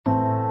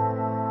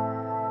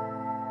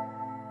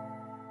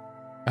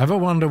Ever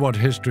wonder what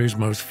history's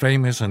most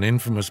famous and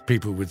infamous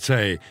people would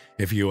say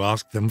if you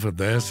asked them for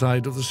their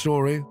side of the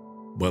story?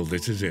 Well,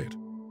 this is it.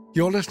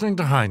 You're listening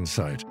to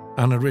Hindsight,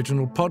 an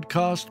original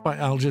podcast by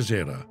Al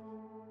Jazeera.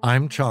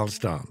 I'm Charles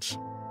Dance.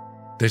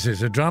 This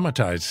is a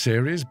dramatized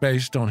series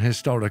based on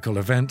historical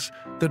events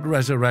that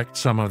resurrect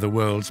some of the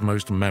world's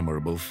most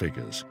memorable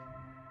figures.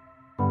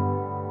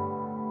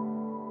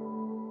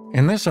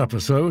 In this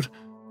episode,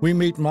 we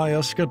meet Maya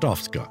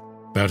Skłodowska,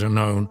 better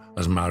known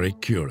as Marie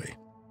Curie.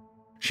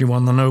 She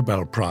won the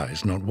Nobel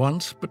Prize not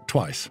once, but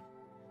twice.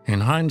 In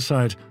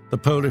hindsight, the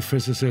Polish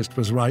physicist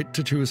was right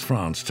to choose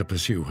France to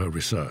pursue her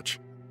research,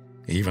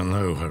 even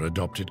though her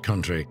adopted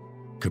country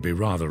could be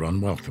rather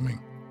unwelcoming.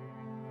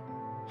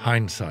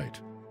 Hindsight.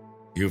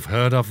 You've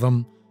heard of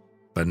them,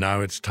 but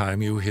now it's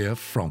time you hear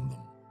from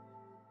them.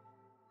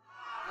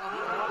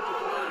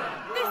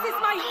 This is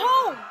my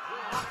home!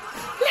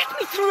 Let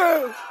me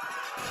through!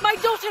 My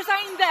daughters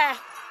are in there!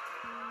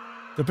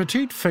 The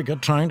petite figure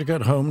trying to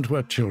get home to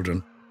her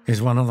children is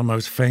one of the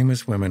most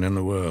famous women in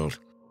the world.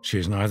 She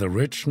is neither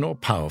rich nor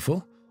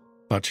powerful,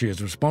 but she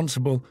is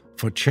responsible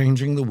for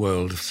changing the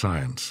world of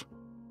science.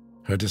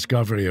 Her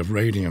discovery of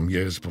radium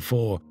years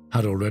before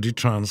had already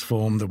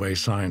transformed the way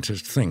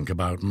scientists think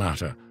about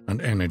matter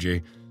and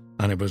energy,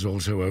 and it was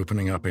also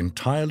opening up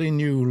entirely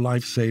new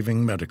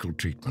life-saving medical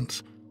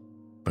treatments.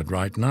 But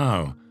right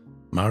now,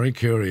 Marie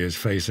Curie is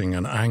facing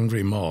an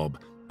angry mob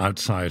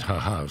outside her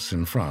house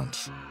in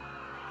France.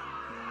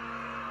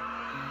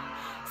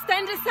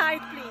 Stand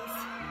aside, please.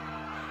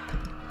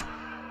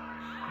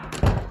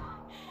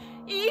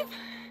 Eve?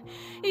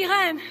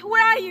 Irene,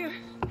 where are you?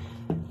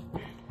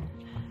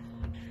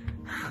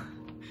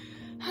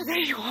 Oh, there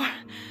you are.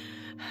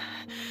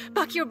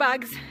 Pack your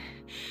bags.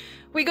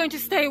 We're going to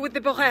stay with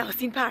the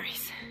Borels in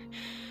Paris.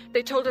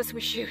 They told us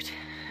we should,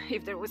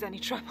 if there was any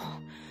trouble.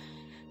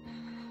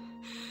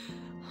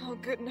 Oh,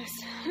 goodness.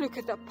 Look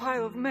at that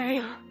pile of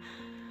mail.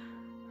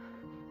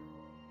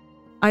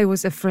 I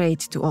was afraid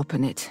to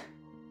open it.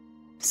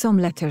 Some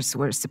letters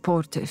were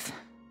supportive,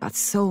 but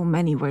so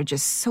many were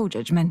just so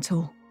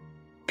judgmental.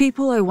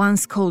 People I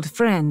once called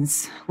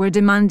friends were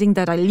demanding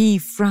that I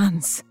leave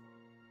France.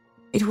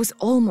 It was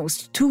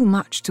almost too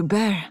much to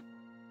bear.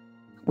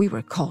 We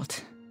were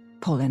caught,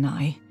 Paul and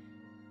I.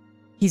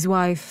 His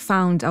wife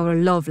found our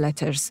love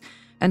letters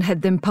and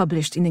had them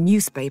published in the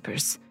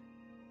newspapers.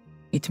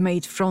 It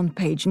made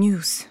front-page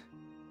news.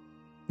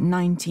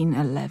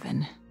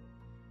 1911.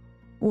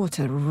 What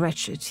a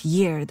wretched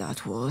year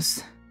that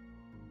was.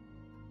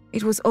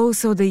 It was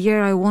also the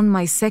year I won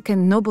my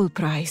second Nobel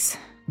Prize,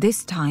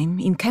 this time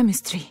in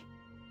chemistry.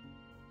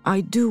 I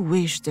do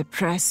wish the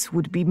press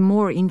would be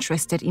more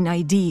interested in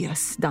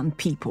ideas than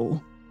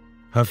people.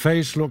 Her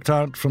face looked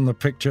out from the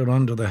picture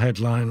under the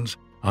headlines,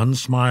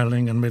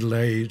 unsmiling and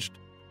middle-aged,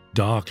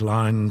 dark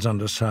lines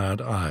under sad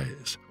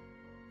eyes.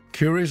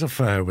 Curie's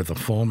affair with a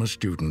former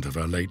student of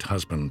her late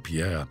husband,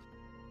 Pierre,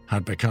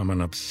 had become an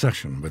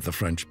obsession with the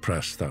French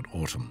press that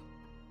autumn.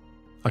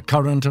 A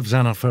current of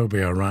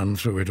xenophobia ran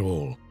through it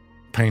all,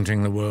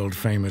 painting the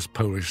world-famous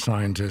Polish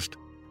scientist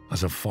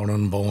as a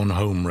foreign-born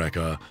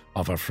homewrecker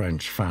of a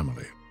French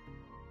family.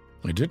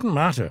 It didn't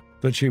matter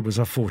that she was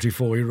a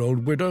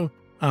 44-year-old widow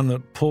and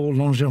that Paul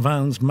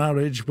Langevin's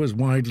marriage was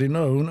widely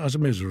known as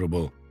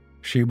miserable.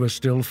 She was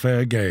still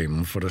fair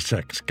game for a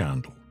sex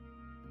scandal.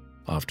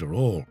 After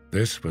all,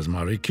 this was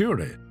Marie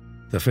Curie,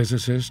 the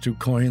physicist who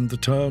coined the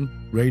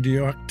term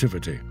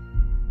radioactivity.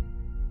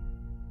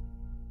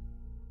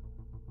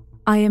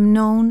 I am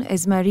known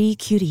as Marie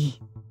Curie,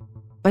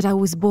 but I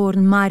was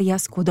born Maria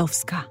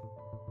Skłodowska.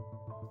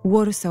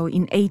 Warsaw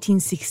in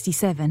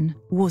 1867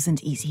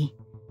 wasn't easy.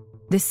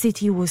 The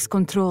city was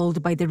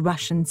controlled by the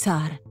Russian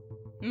Tsar.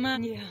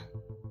 Mania,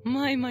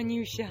 my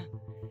Maniusha.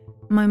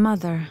 My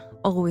mother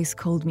always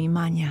called me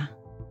Mania.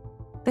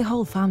 The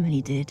whole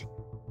family did.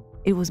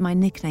 It was my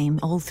nickname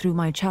all through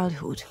my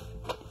childhood.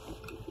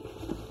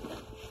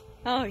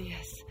 Oh,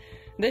 yes.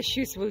 The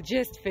shoes will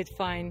just fit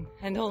fine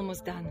and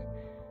almost done.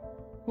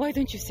 Why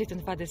don't you sit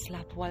on Father's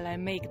lap while I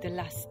make the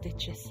last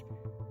stitches?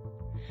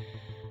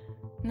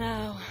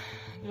 Now,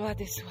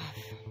 Władysław,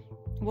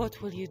 what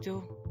will you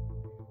do?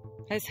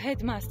 As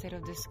headmaster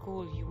of the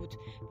school, you would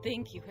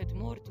think you had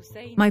more to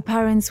say. My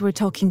parents were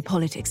talking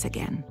politics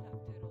again.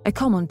 A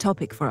common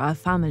topic for our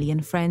family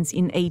and friends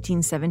in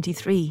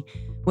 1873,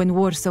 when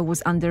Warsaw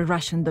was under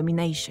Russian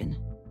domination.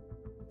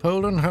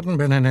 Poland hadn't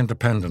been an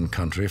independent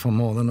country for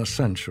more than a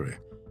century,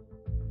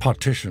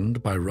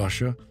 partitioned by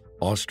Russia,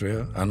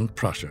 Austria, and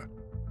Prussia.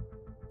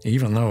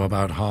 Even though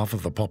about half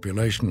of the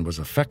population was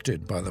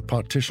affected by the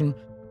partition,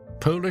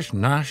 Polish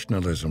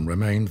nationalism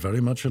remained very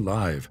much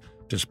alive,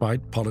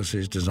 despite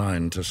policies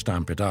designed to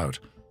stamp it out.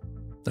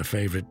 Their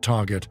favorite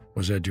target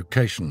was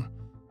education.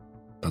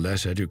 A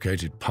less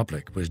educated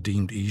public was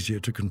deemed easier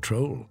to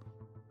control,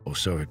 or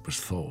so it was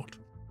thought.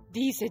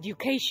 These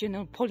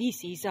educational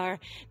policies are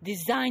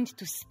designed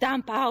to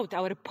stamp out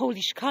our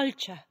Polish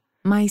culture.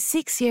 My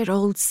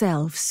 6-year-old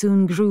self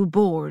soon grew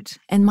bored,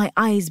 and my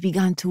eyes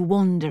began to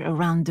wander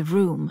around the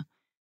room.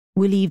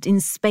 We lived in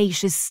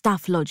spacious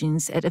staff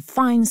lodgings at a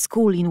fine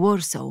school in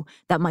Warsaw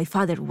that my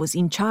father was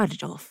in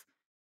charge of,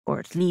 or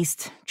at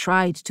least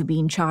tried to be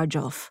in charge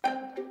of.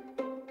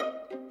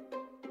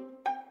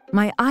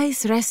 My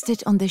eyes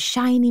rested on the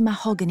shiny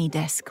mahogany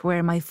desk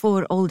where my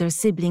 4 older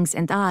siblings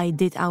and I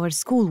did our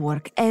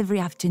schoolwork every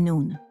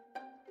afternoon.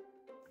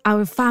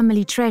 Our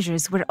family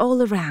treasures were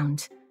all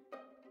around.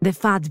 The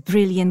fat,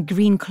 brilliant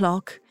green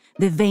clock,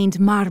 the veined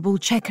marble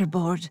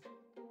checkerboard,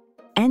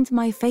 and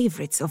my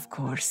favorites, of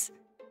course,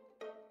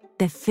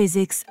 the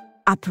physics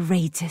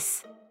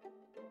apparatus.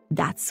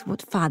 That's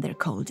what Father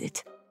called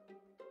it.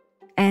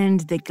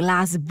 And the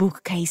glass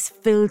bookcase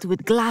filled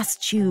with glass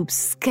tubes,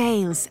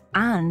 scales,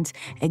 and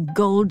a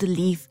gold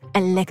leaf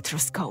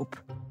electroscope.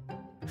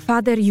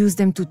 Father used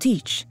them to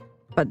teach,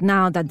 but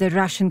now that the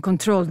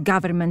Russian-controlled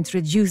government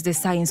reduced the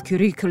science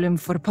curriculum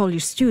for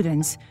Polish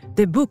students,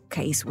 the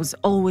bookcase was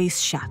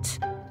always shut.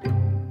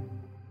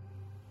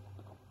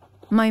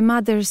 My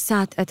mother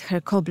sat at her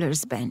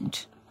cobbler's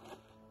bench,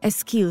 a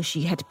skill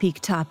she had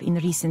picked up in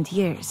recent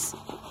years.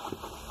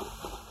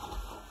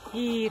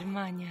 Here,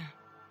 Manya.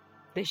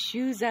 The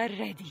shoes are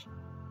ready.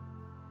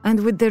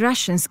 And with the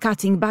Russians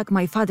cutting back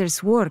my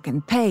father's work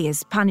and pay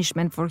as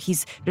punishment for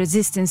his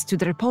resistance to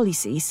their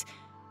policies,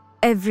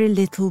 every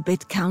little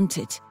bit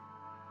counted.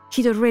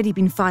 He'd already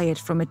been fired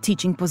from a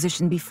teaching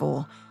position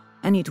before,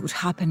 and it would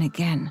happen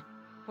again.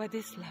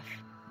 Władysław,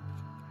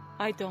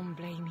 I don't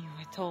blame you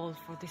at all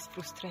for this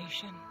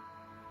frustration.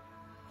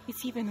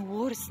 It's even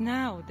worse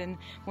now than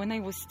when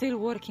I was still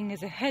working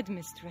as a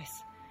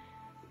headmistress.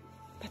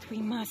 But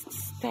we must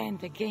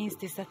stand against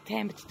this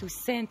attempt to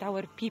send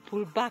our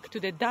people back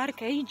to the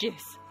Dark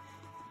Ages.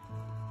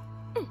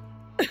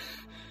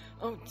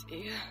 Oh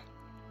dear.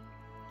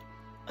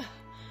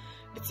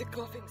 It's a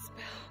coughing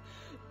spell.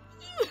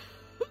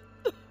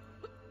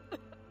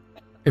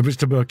 It was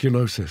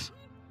tuberculosis,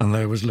 and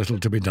there was little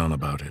to be done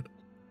about it.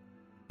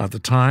 At the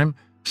time,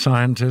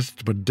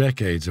 scientists were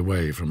decades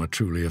away from a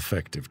truly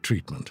effective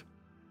treatment.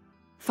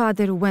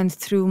 Father went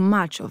through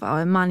much of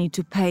our money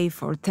to pay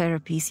for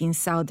therapies in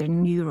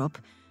Southern Europe,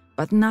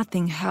 but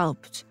nothing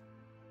helped.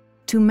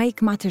 To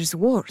make matters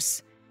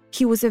worse,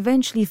 he was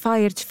eventually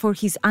fired for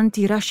his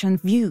anti-Russian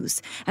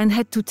views and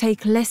had to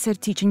take lesser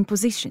teaching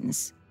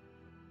positions.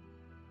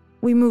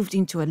 We moved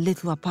into a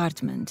little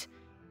apartment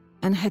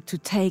and had to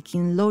take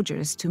in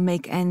lodgers to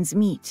make ends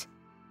meet.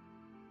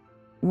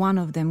 One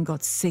of them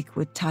got sick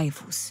with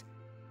typhus,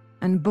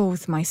 and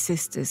both my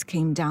sisters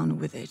came down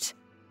with it.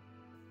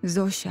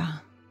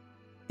 Zosia,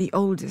 the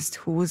oldest,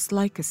 who was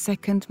like a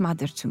second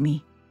mother to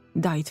me,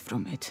 died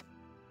from it.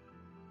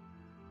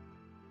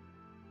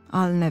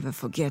 I'll never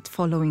forget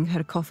following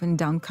her coffin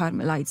down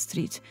Carmelite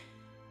Street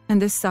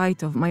and the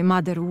sight of my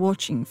mother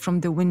watching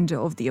from the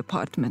window of the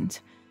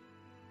apartment,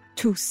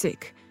 too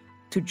sick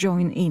to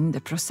join in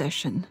the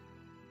procession.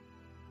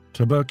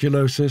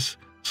 Tuberculosis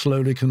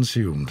slowly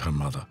consumed her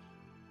mother.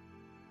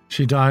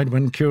 She died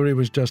when Curie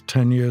was just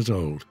 10 years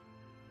old,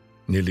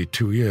 nearly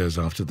 2 years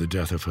after the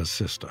death of her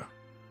sister.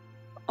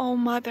 Oh,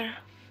 Mother,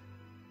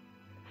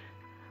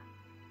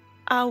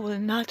 I will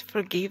not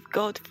forgive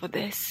God for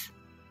this.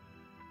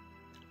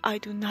 I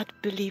do not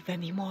believe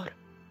anymore.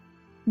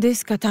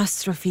 This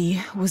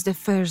catastrophe was the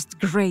first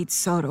great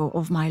sorrow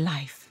of my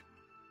life.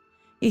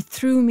 It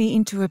threw me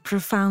into a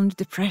profound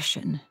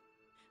depression.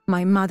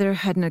 My mother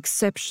had an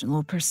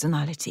exceptional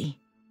personality.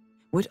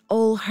 With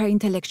all her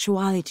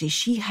intellectuality,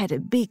 she had a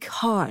big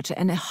heart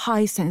and a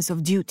high sense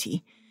of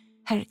duty.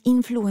 Her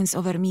influence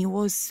over me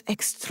was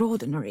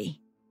extraordinary.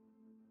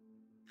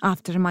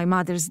 After my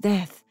mother's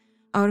death,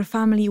 our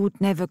family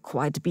would never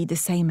quite be the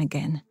same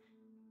again.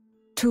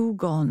 2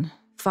 gone,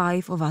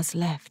 5 of us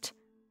left.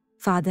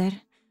 Father,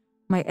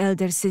 my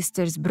elder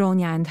sisters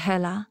Bronia and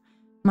Hela,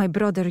 my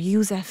brother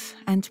Józef,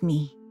 and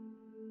me.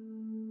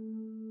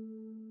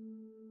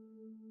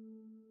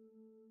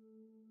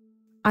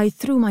 I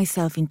threw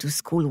myself into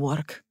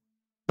schoolwork,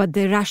 but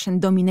the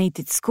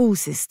Russian-dominated school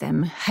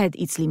system had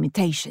its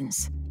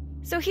limitations.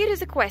 So here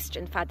is a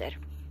question, Father.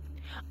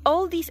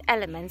 All these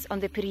elements on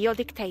the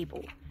periodic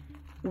table,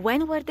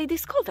 when were they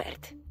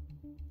discovered?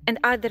 And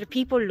are there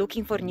people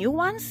looking for new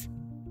ones?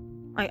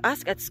 I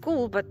asked at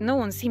school, but no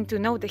one seemed to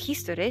know the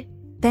history.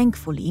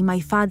 Thankfully, my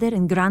father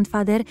and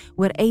grandfather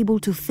were able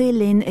to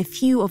fill in a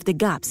few of the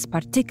gaps,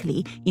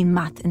 particularly in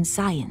math and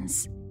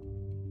science.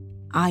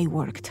 I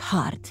worked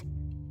hard,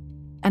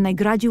 and I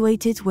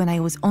graduated when I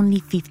was only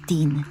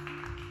 15.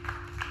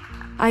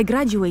 I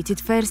graduated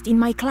first in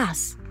my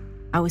class.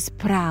 I was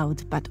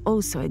proud, but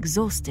also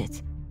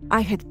exhausted. I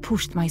had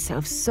pushed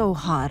myself so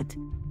hard.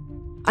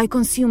 I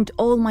consumed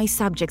all my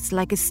subjects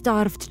like a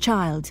starved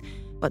child,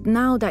 but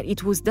now that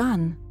it was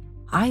done,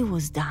 I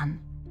was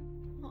done.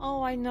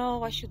 Oh, I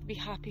know I should be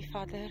happy,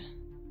 Father.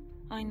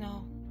 I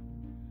know.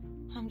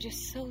 I'm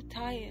just so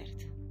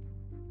tired.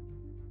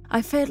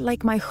 I felt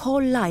like my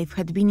whole life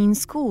had been in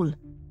school.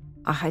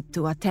 I had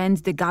to attend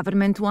the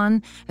government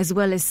one, as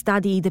well as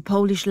study the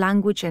Polish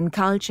language and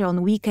culture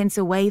on weekends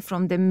away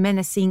from the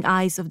menacing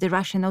eyes of the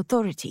Russian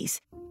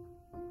authorities.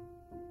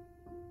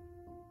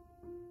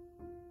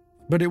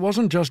 But it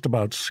wasn't just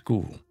about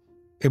school.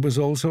 It was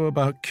also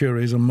about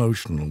Curie's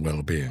emotional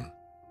well-being.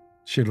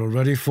 She'd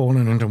already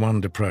fallen into one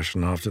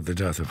depression after the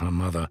death of her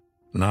mother.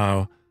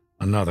 Now,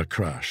 another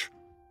crash.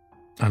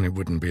 And it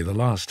wouldn't be the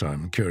last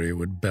time Curie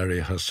would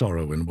bury her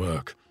sorrow in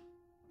work,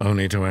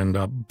 only to end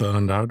up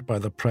burned out by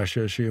the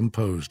pressure she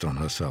imposed on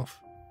herself.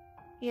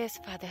 Yes,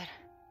 Father.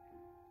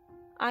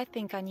 I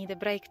think I need a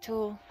break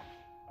too.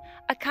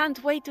 I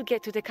can't wait to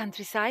get to the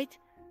countryside.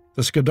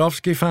 The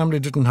Skidovsky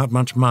family didn't have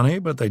much money,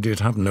 but they did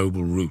have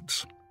noble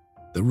roots.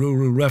 The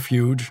rural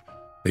refuge,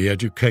 the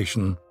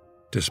education,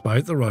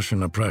 despite the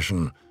Russian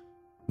oppression,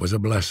 was a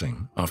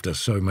blessing after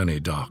so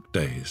many dark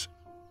days.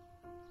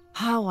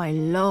 How I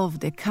love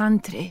the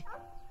country.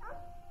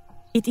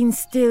 It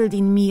instilled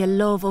in me a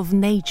love of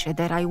nature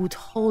that I would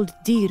hold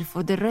dear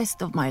for the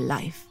rest of my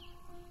life.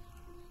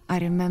 I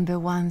remember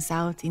once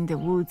out in the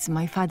woods,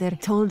 my father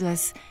told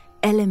us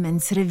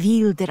elements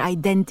reveal their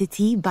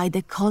identity by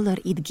the color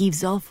it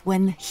gives off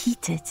when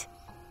heated.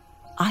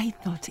 I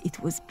thought it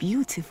was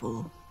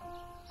beautiful.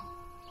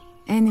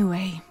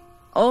 Anyway,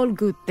 all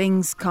good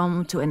things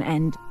come to an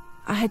end.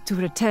 I had to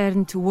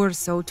return to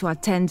Warsaw to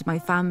attend my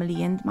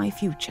family and my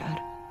future.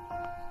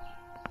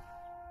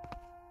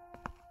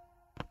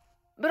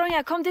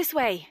 Bronia, come this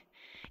way.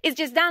 It's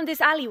just down this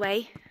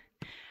alleyway.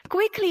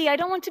 Quickly, I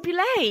don't want to be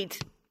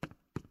late.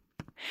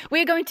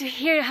 We're going to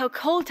hear how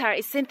coal tar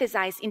is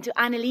synthesized into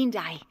aniline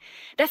dye.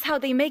 That's how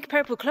they make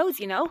purple clothes,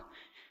 you know?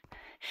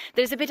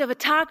 There's a bit of a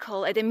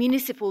charcoal at the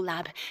municipal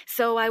lab,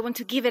 so I want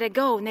to give it a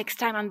go next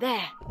time I'm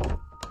there.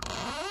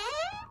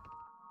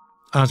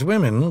 As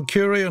women,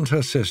 Curie and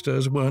her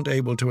sisters weren't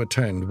able to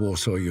attend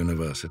Warsaw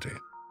University,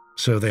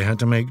 so they had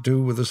to make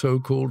do with the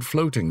so-called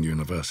floating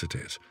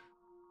universities,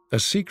 a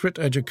secret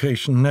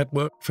education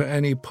network for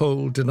any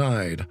Pole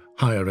denied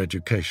higher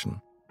education.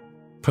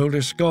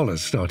 Polish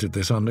scholars started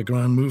this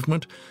underground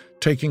movement,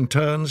 taking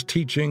turns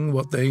teaching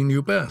what they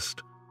knew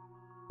best.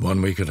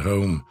 1 week at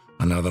home,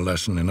 another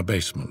lesson in a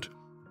basement.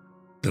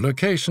 The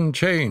location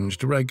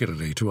changed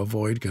regularly to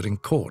avoid getting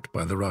caught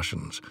by the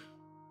Russians.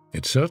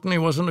 It certainly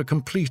wasn't a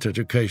complete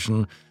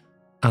education,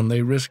 and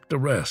they risked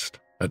arrest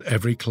at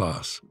every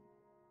class.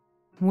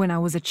 When I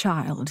was a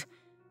child,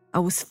 I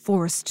was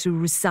forced to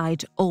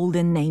recite all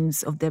the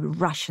names of the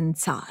Russian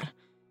Tsar.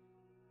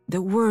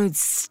 The words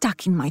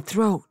stuck in my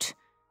throat.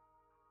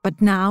 But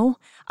now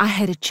I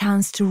had a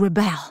chance to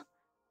rebel,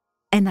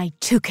 and I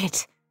took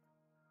it.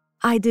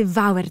 I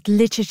devoured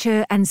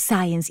literature and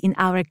science in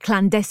our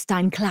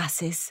clandestine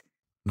classes.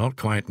 Not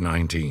quite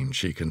 19,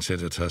 she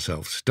considered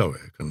herself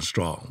stoic and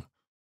strong,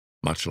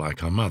 much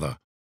like her mother.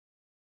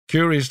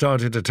 Curie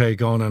started to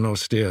take on an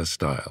austere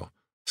style.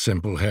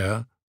 Simple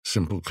hair,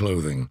 simple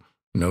clothing,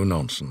 no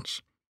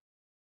nonsense.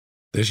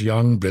 This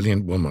young,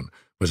 brilliant woman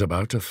was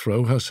about to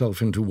throw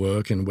herself into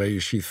work in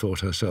ways she thought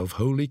herself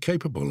wholly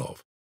capable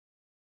of.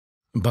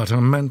 But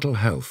her mental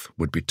health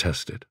would be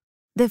tested.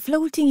 The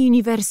floating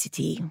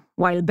university,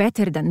 while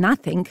better than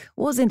nothing,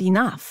 wasn't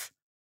enough.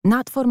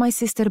 Not for my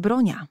sister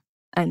Bronia,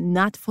 and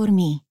not for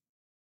me.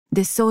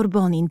 The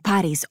Sorbonne in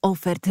Paris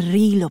offered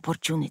real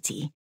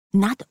opportunity.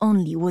 Not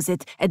only was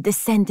it at the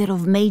center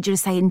of major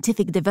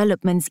scientific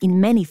developments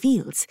in many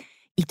fields,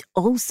 it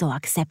also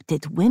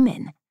accepted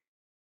women.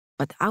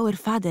 But our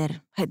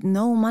father had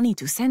no money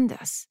to send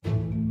us.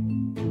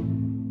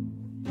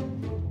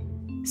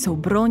 So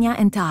Bronia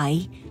and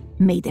I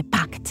made a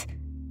pact.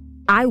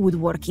 I would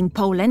work in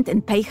Poland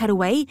and pay her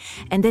way,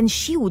 and then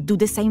she would do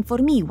the same for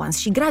me once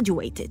she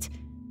graduated.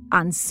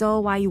 And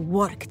so I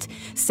worked,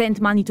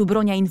 sent money to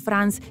Bronia in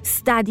France,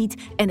 studied,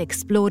 and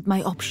explored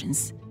my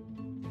options.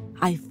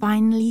 I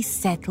finally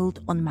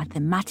settled on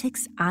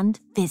mathematics and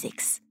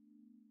physics.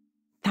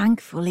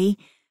 Thankfully,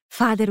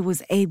 Father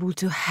was able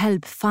to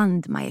help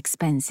fund my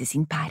expenses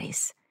in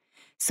Paris,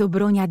 so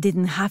Bronia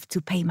didn't have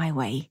to pay my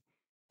way,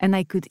 and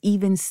I could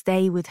even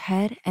stay with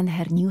her and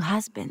her new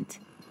husband.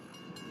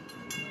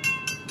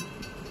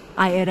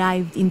 I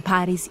arrived in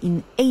Paris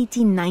in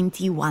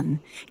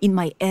 1891, in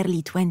my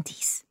early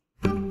 20s.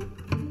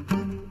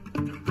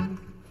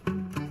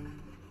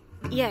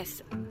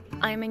 Yes,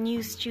 I'm a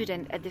new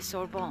student at the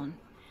Sorbonne.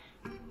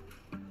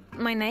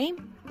 My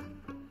name?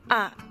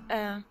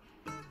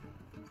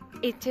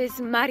 It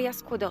is Maria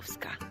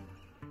Skłodowska.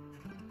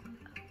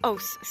 Oh,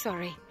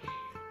 sorry.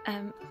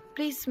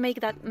 Please make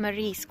that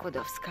Marie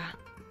Skłodowska.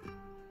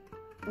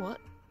 What?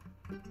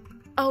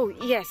 Oh,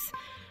 yes.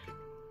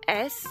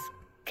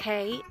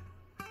 S-K-L-O.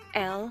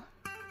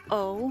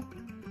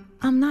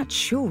 I'm not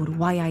sure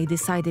why I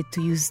decided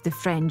to use the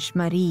French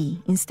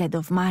Marie instead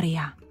of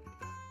Maria.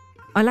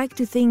 I like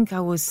to think I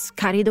was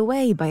carried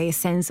away by a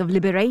sense of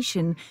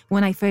liberation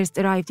when I first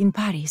arrived in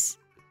Paris.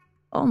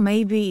 Or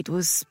maybe it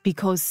was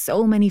because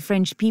so many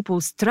French people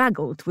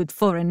struggled with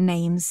foreign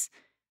names.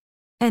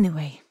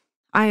 Anyway,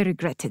 I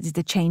regretted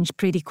the change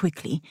pretty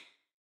quickly.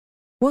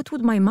 What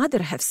would my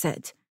mother have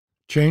said?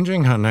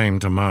 Changing her name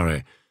to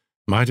Marie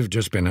might have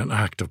just been an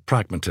act of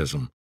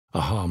pragmatism,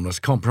 a harmless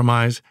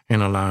compromise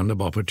in a land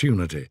of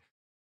opportunity.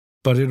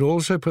 But it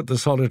also put the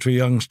solitary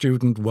young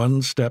student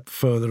one step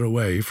further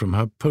away from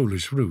her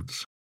Polish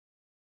roots.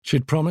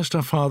 She'd promised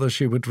her father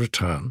she would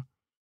return,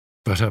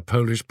 but her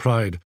Polish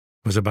pride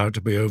was about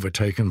to be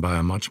overtaken by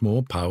a much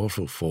more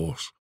powerful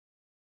force,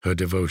 her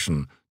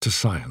devotion to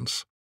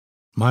science.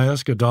 Maja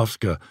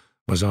Skłodowska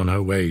was on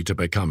her way to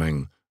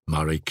becoming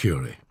Marie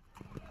Curie.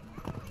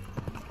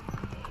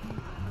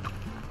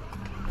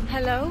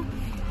 Hello?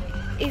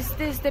 Is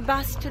this the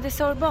bus to the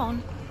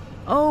Sorbonne?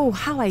 Oh,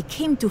 how I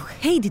came to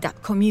hate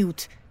that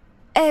commute.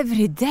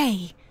 Every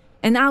day.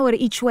 An hour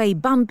each way,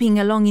 bumping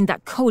along in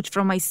that coach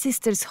from my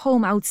sister's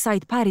home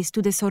outside Paris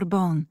to the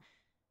Sorbonne.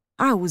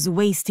 I was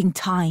wasting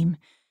time.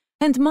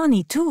 And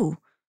money, too.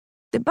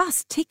 The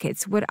bus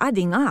tickets were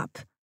adding up.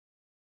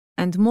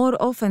 And more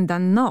often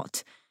than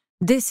not,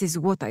 this is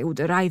what I would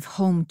arrive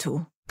home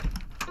to.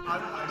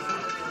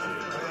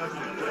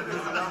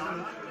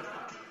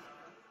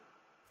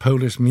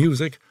 Polish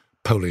music,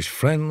 Polish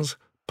friends,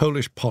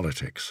 Polish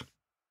politics.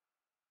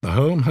 The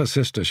home her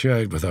sister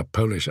shared with her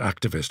Polish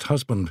activist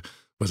husband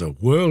was a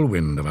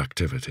whirlwind of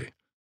activity.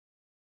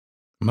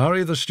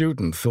 Marie the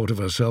student thought of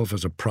herself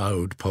as a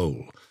proud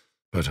Pole,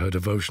 but her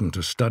devotion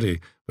to study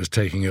was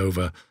taking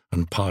over,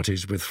 and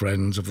parties with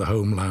friends of the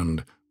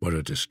homeland were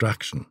a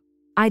distraction.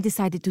 I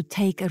decided to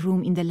take a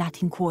room in the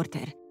Latin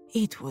Quarter.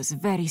 It was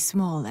very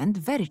small and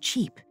very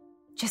cheap.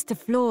 Just a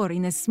floor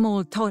in a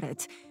small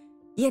turret.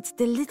 Yet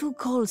the little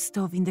coal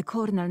stove in the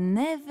corner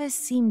never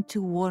seemed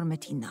to warm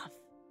it enough.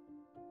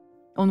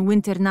 On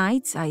winter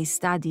nights, I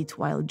studied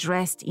while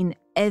dressed in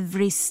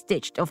every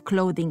stitch of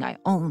clothing I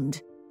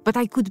owned. But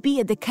I could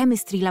be at the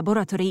chemistry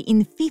laboratory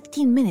in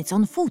 15 minutes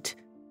on foot.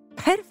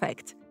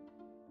 Perfect!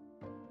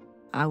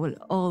 I will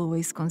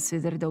always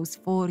consider those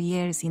 4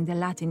 years in the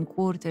Latin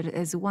Quarter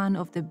as one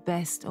of the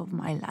best of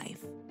my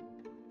life.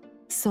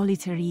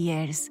 Solitary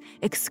years,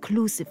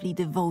 exclusively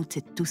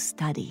devoted to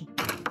study.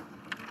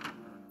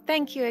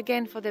 Thank you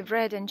again for the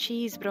bread and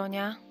cheese,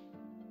 Bronia.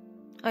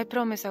 I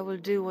promise I will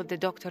do what the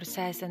doctor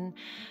says and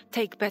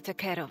take better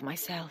care of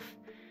myself.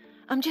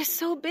 I'm just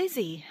so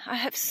busy. I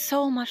have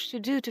so much to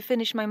do to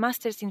finish my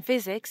master's in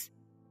physics.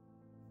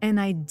 And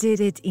I did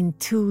it in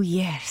 2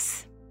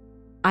 years.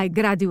 I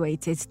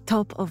graduated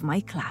top of my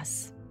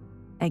class.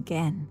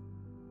 Again.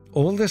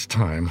 All this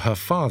time, her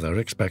father,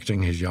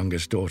 expecting his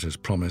youngest daughter's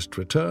promised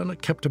return,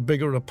 kept a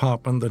bigger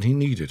apartment than he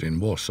needed in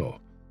Warsaw.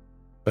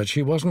 But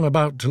she wasn't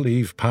about to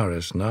leave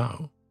Paris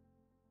now.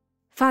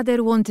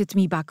 Father wanted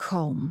me back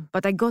home,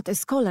 but I got a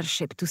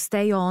scholarship to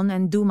stay on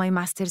and do my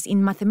master's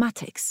in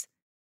mathematics.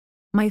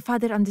 My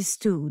father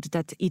understood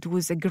that it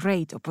was a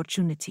great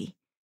opportunity,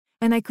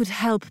 and I could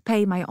help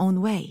pay my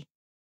own way.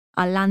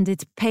 I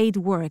landed paid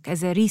work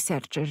as a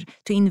researcher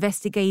to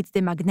investigate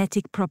the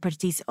magnetic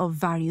properties of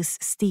various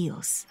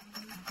steels.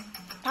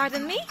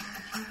 Pardon me?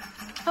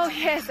 Oh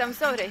yes, I'm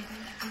sorry.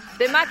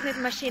 The magnet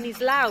machine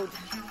is loud.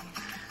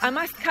 I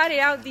must carry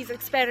out these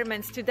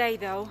experiments today,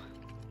 though.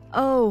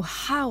 Oh,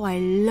 how I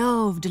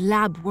loved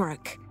lab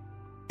work.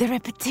 The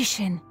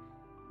repetition,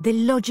 the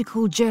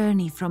logical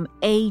journey from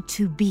A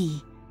to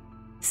B.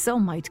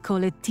 Some might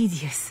call it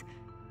tedious.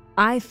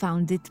 I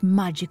found it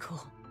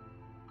magical.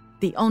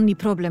 The only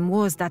problem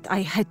was that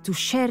I had to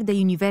share the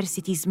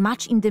university's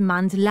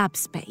much-in-demand lab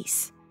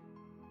space.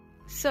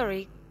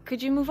 Sorry,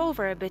 could you move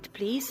over a bit,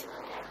 please?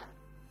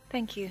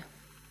 Thank you.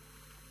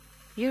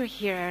 You're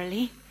here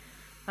early.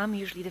 I'm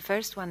usually the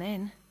first one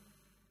in.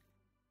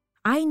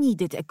 I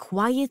needed a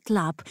quiet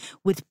lab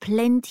with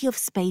plenty of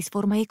space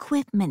for my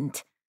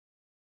equipment.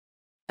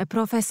 A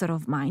professor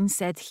of mine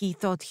said he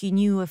thought he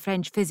knew a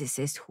French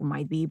physicist who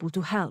might be able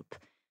to help,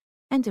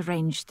 and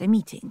arranged a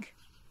meeting.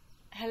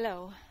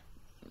 Hello.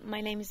 My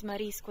name is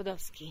Marie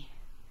Skłodowska.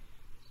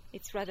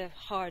 It's rather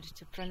hard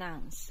to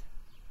pronounce.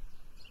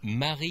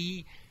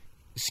 Marie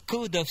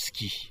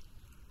Skłodowska.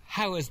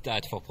 How is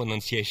that for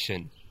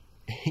pronunciation?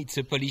 It's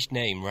a Polish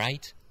name,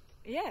 right?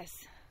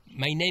 Yes.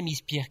 My name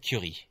is Pierre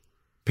Curie.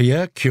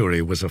 Pierre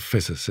Curie was a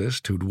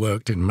physicist who'd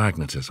worked in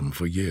magnetism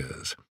for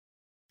years.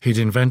 He'd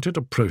invented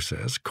a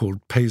process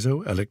called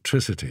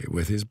piezoelectricity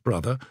with his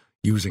brother,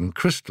 using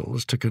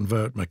crystals to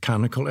convert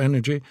mechanical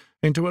energy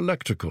into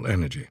electrical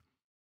energy.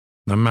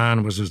 The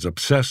man was as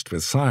obsessed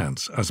with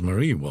science as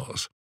Marie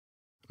was,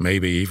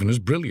 maybe even as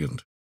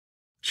brilliant.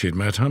 She'd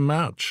met her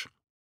match,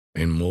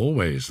 in more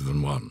ways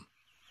than one.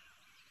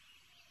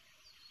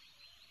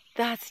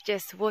 That's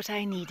just what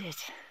I needed.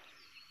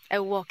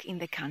 A walk in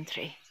the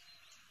country.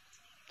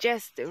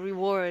 Just a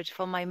reward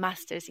for my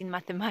master's in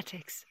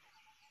mathematics.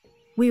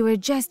 We were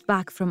just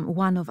back from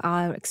one of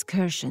our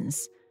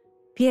excursions.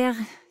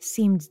 Pierre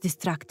seemed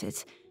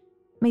distracted,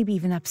 maybe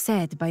even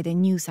upset by the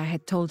news I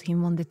had told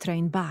him on the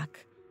train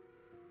back.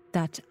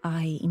 That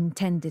I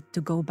intended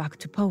to go back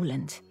to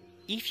Poland.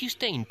 If you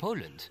stay in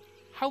Poland,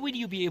 how will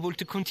you be able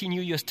to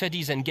continue your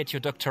studies and get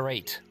your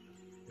doctorate?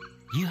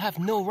 You have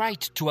no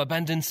right to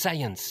abandon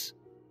science.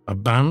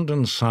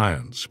 Abandon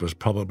science was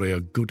probably a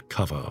good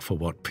cover for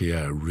what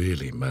Pierre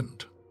really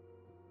meant.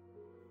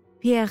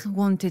 Pierre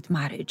wanted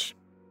marriage.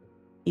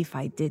 If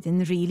I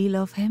didn't really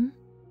love him,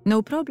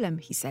 no problem,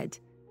 he said.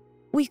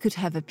 We could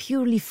have a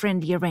purely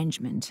friendly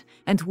arrangement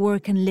and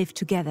work and live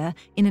together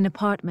in an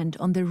apartment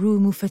on the Rue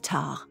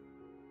Mouffetard.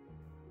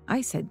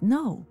 I said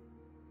no.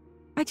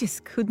 I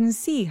just couldn't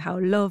see how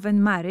love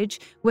and marriage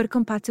were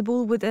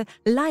compatible with a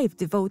life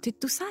devoted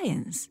to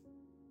science.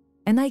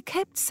 And I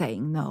kept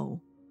saying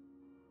no.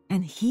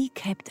 And he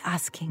kept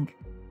asking.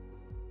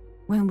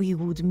 When we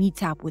would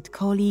meet up with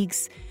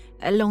colleagues,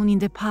 alone in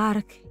the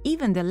park,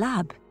 even the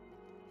lab.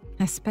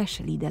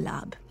 Especially the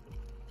lab.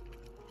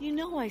 You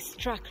know I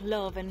struck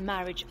love and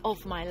marriage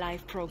off my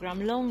life program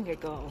long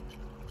ago.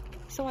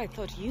 So I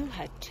thought you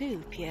had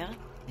too, Pierre.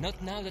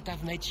 Not now that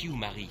I've met you,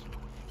 Marie.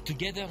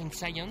 Together in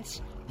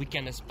science, we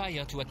can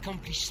aspire to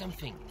accomplish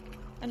something.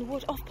 And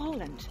what of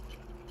Poland?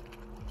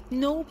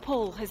 No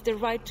Pole has the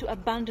right to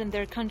abandon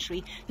their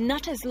country,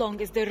 not as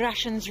long as the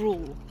Russians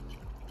rule.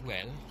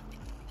 Well,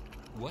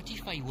 what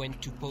if I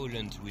went to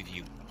Poland with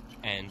you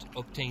and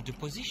obtained a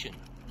position?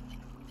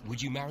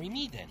 Would you marry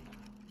me then?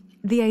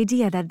 The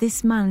idea that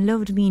this man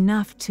loved me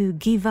enough to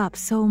give up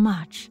so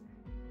much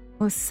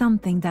was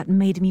something that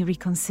made me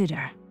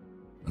reconsider.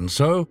 And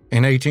so,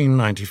 in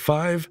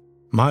 1895,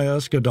 Maya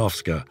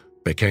Skłodowska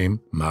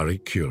became Marie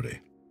Curie.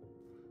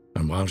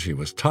 And while she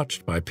was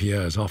touched by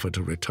Pierre's offer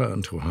to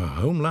return to her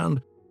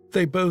homeland,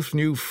 they both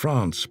knew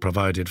France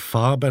provided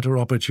far better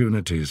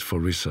opportunities for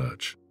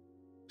research.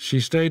 She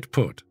stayed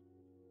put,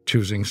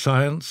 choosing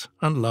science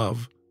and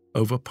love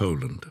over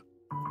Poland.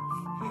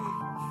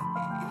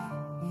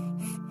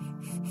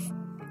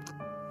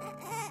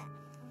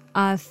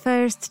 Our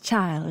first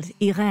child,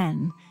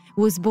 Irene,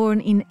 was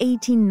born in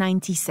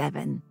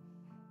 1897.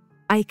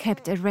 I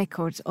kept a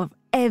record of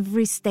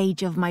every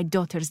stage of my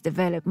daughter's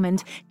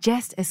development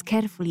just as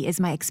carefully as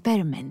my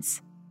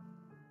experiments.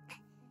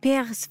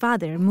 Pierre's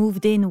father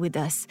moved in with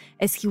us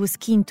as he was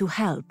keen to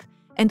help,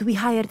 and we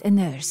hired a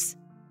nurse.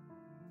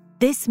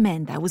 This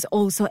meant I was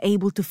also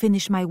able to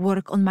finish my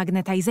work on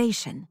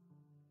magnetization.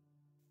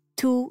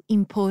 2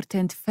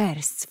 important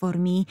firsts for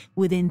me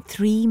within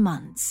 3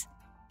 months.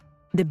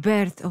 The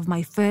birth of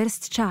my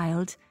first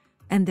child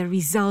and the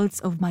results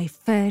of my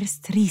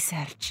first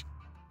research.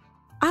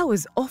 I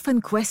was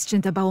often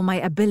questioned about my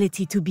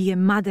ability to be a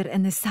mother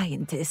and a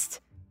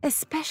scientist,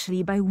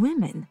 especially by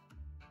women.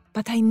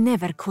 But I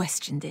never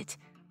questioned it.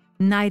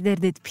 Neither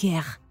did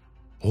Pierre.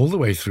 All the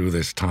way through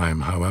this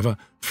time, however,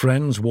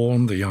 friends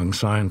warned the young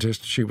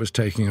scientist she was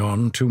taking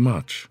on too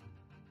much.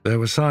 There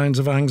were signs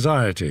of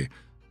anxiety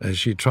as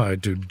she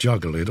tried to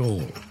juggle it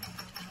all.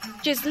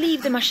 Just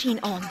leave the machine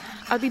on.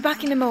 I'll be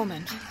back in a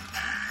moment.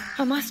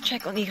 I must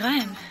check on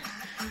Irene.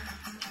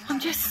 I'm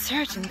just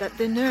certain that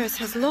the nurse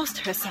has lost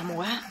her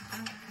somewhere.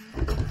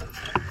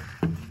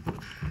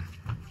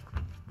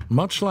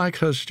 Much like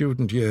her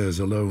student years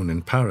alone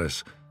in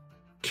Paris,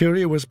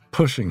 Curie was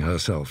pushing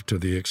herself to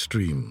the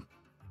extreme.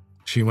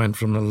 She went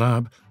from the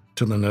lab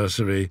to the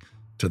nursery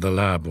to the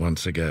lab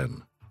once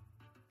again.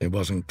 It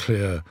wasn't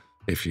clear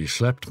if she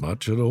slept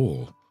much at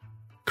all.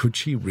 Could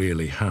she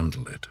really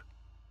handle it?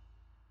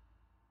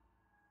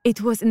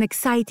 It was an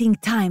exciting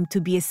time to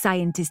be a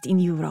scientist in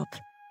Europe.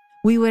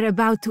 We were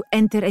about to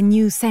enter a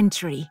new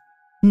century,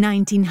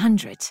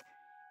 1900.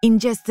 In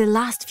just the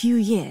last few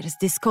years,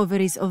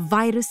 discoveries of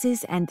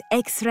viruses and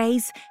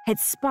X-rays had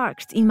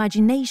sparked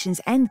imaginations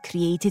and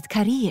created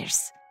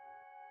careers.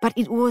 But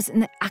it was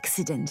an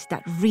accident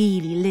that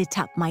really lit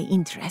up my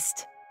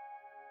interest.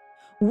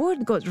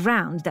 Word got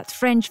round that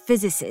French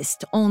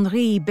physicist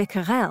Henri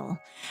Becquerel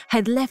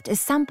had left a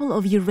sample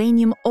of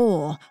uranium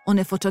ore on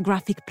a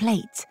photographic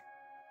plate,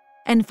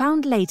 and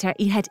found later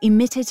it had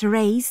emitted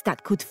rays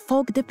that could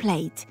fog the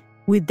plate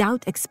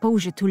without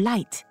exposure to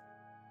light.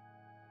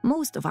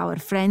 Most of our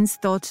friends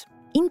thought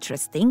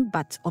interesting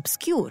but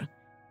obscure.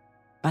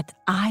 But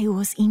I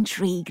was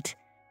intrigued.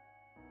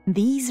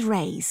 These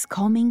rays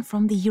coming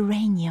from the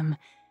uranium,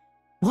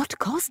 what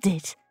caused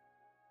it?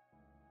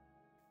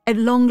 At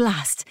long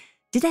last,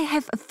 did I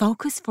have a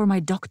focus for my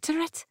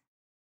doctorate?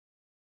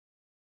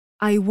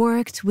 I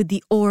worked with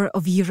the ore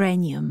of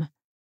uranium,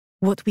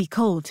 what we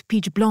called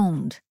pitch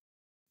blonde.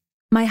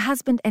 My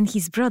husband and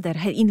his brother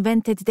had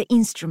invented the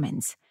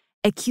instruments,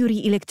 a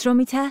Curie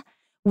electrometer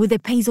with a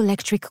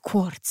piezoelectric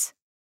quartz.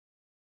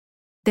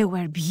 They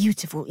were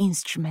beautiful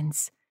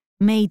instruments,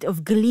 made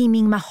of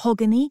gleaming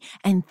mahogany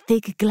and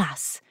thick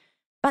glass,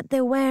 but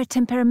they were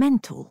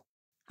temperamental.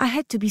 I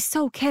had to be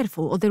so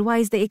careful,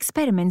 otherwise the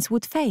experiments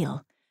would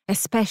fail,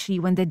 especially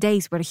when the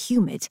days were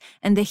humid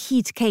and the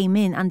heat came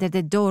in under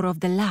the door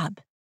of the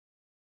lab.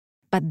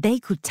 But they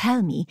could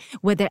tell me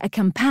whether a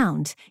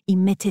compound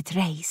emitted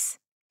rays.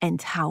 And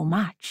how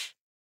much.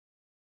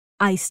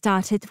 I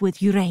started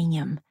with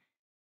uranium,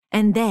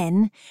 and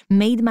then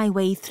made my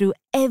way through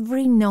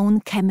every known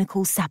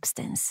chemical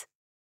substance.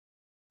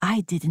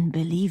 I didn't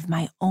believe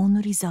my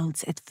own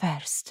results at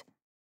first.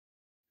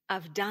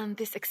 I've done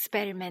this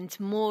experiment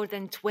more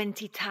than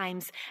 20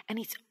 times, and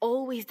it's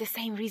always the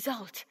same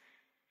result.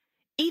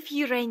 If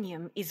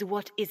uranium is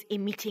what is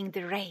emitting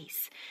the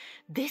rays,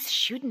 this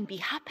shouldn't be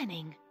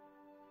happening.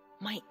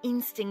 My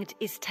instinct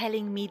is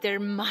telling me there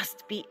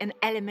must be an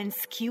element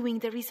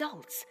skewing the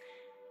results.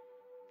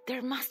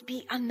 There must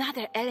be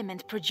another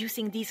element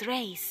producing these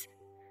rays.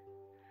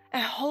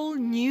 A whole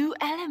new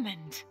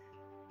element.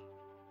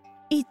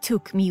 It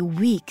took me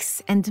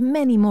weeks and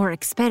many more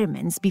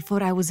experiments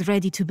before I was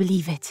ready to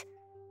believe it.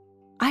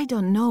 I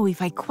don't know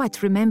if I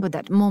quite remember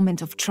that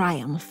moment of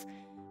triumph,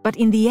 but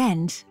in the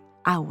end,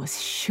 I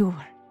was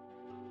sure.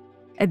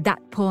 At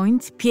that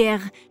point,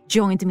 Pierre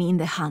joined me in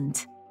the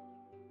hunt.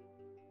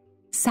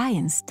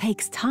 Science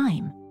takes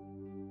time.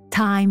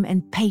 Time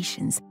and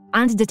patience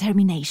and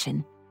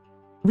determination.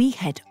 We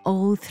had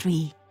all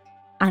three,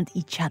 and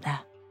each other.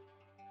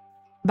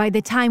 By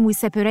the time we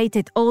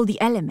separated all the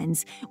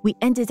elements, we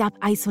ended up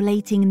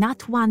isolating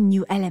not one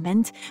new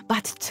element,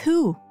 but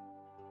two.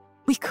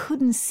 We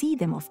couldn't see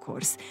them, of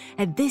course.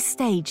 At this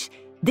stage,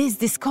 this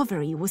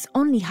discovery was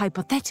only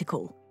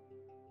hypothetical.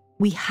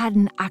 We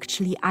hadn't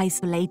actually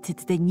isolated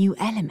the new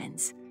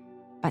elements,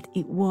 but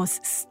it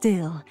was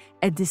still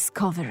a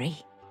discovery.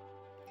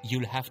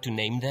 You'll have to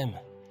name them.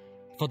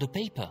 For the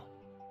paper.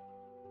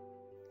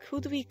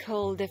 Could we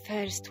call the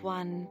first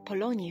one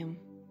polonium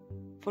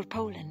for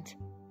Poland?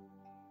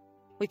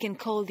 We can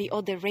call the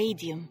other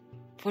radium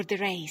for the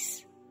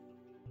race.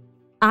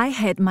 I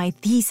had my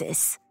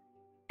thesis.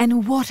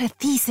 And what a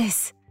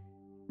thesis!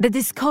 The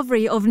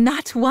discovery of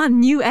not one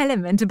new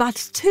element,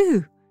 but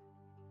two.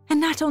 And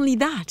not only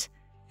that,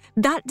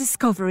 that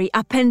discovery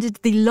upended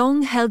the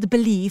long-held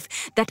belief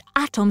that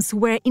atoms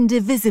were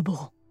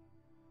indivisible.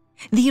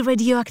 The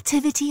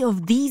radioactivity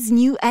of these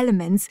new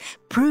elements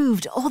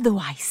proved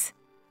otherwise.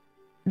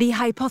 The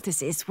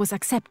hypothesis was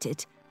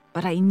accepted,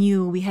 but I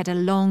knew we had a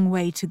long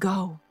way to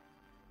go.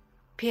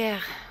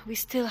 Pierre, we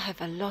still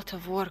have a lot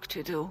of work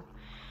to do.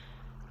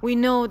 We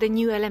know the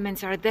new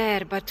elements are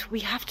there, but we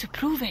have to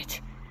prove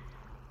it.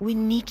 We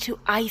need to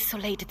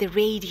isolate the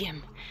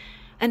radium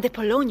and the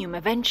polonium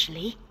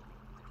eventually.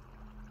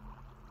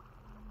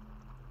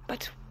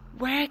 But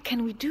where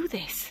can we do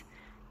this?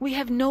 We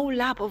have no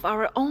lab of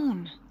our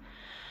own.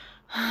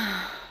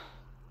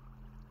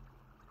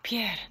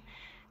 Pierre,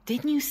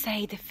 didn't you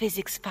say the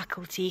physics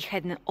faculty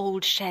had an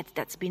old shed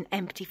that's been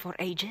empty for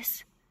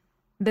ages?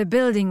 The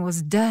building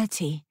was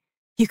dirty.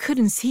 You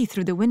couldn't see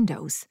through the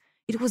windows.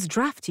 It was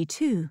drafty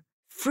too,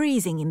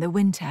 freezing in the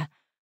winter,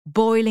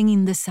 boiling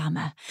in the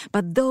summer.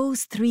 But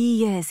those 3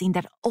 years in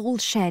that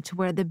old shed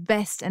were the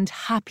best and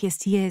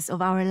happiest years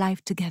of our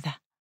life together.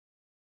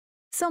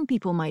 Some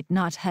people might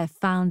not have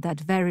found that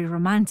very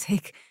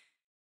romantic,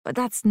 but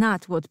that's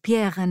not what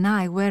Pierre and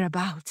I were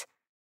about.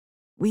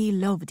 We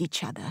loved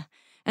each other,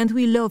 and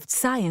we loved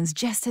science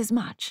just as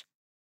much.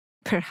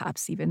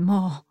 Perhaps even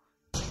more.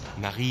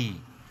 Marie,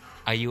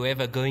 are you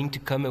ever going to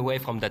come away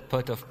from that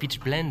pot of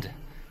pitch blend?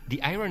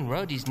 The iron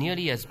rod is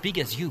nearly as big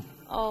as you.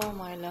 Oh,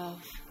 my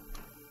love.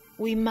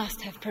 We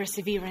must have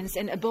perseverance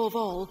and, above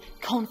all,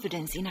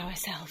 confidence in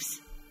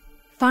ourselves.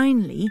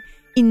 Finally,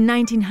 in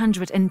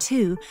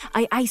 1902,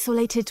 I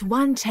isolated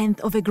 1/10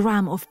 of a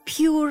gram of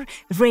pure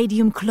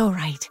radium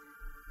chloride.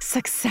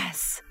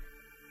 Success!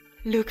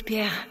 Look,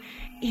 Pierre,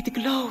 it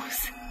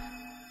glows.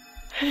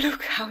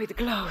 Look how it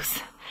glows.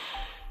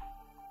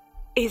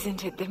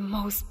 Isn't it the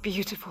most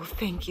beautiful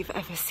thing you've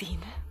ever seen?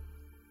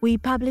 We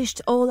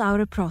published all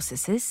our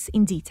processes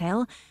in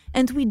detail,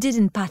 and we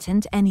didn't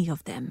patent any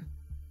of them.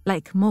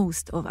 Like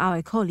most of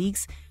our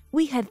colleagues,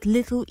 we had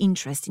little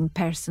interest in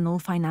personal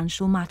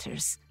financial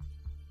matters.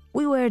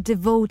 We were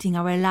devoting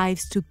our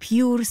lives to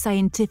pure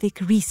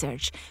scientific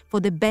research for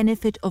the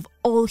benefit of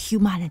all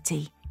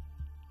humanity.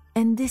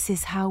 And this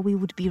is how we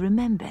would be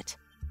remembered.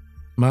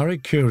 Marie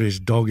Curie's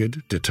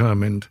dogged,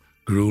 determined,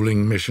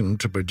 grueling mission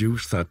to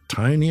produce that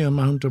tiny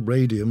amount of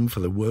radium for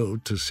the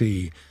world to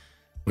see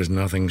was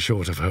nothing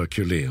short of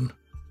Herculean.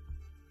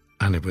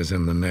 And it was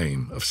in the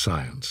name of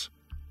science.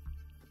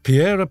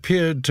 Pierre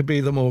appeared to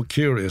be the more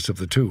curious of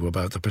the two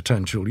about the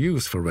potential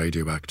use for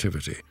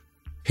radioactivity.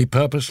 He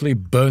purposely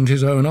burned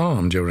his own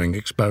arm during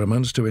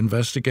experiments to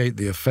investigate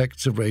the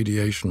effects of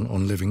radiation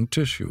on living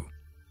tissue.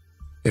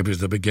 It was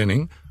the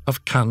beginning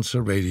of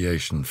cancer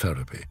radiation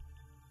therapy.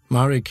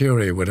 Marie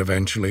Curie would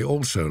eventually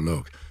also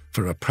look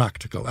for a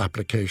practical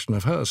application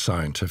of her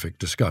scientific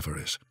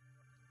discoveries,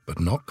 but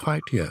not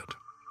quite yet.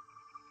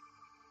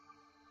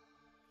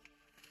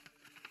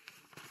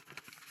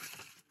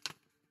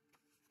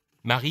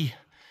 Marie,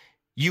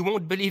 you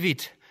won't believe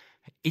it.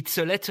 It's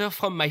a letter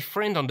from my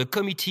friend on the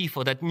committee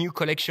for that new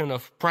collection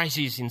of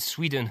prizes in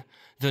Sweden,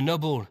 the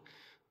Nobel.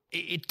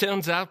 It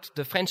turns out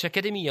the French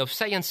Academy of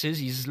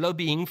Sciences is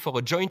lobbying for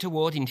a joint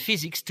award in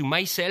physics to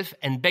myself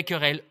and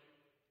Becquerel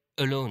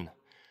alone,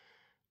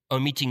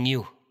 omitting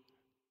you.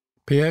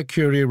 Pierre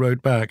Curie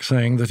wrote back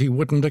saying that he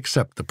wouldn't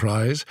accept the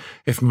prize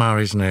if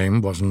Marie's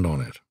name wasn't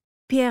on it.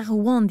 Pierre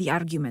won the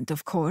argument,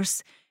 of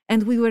course,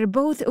 and we were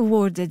both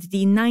awarded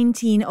the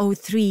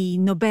 1903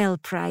 Nobel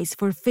Prize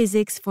for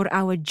Physics for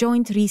our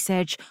joint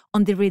research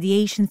on the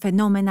radiation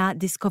phenomena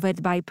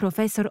discovered by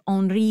Professor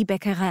Henri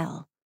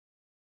Becquerel.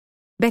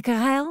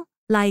 Becquerel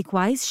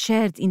likewise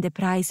shared in the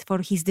prize for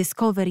his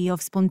discovery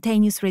of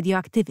spontaneous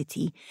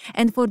radioactivity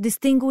and for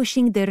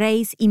distinguishing the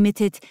rays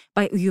emitted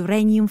by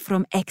uranium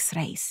from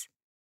X-rays.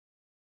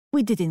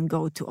 We didn't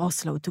go to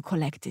Oslo to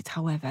collect it,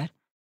 however.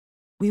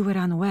 We were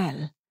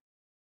unwell,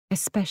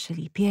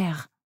 especially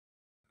Pierre.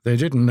 They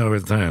didn't know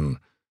it then,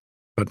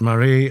 But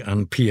Marie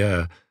and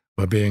Pierre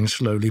were being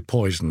slowly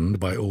poisoned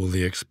by all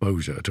the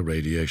exposure to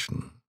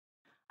radiation.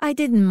 I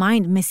didn't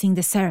mind missing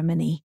the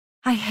ceremony.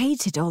 I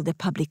hated all the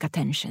public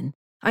attention.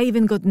 I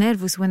even got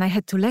nervous when I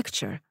had to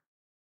lecture.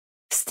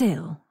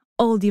 Still,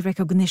 all the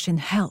recognition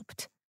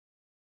helped.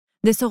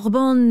 The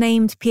Sorbonne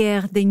named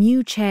Pierre the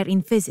new chair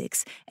in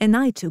physics, and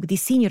I took the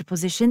senior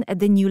position at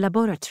the new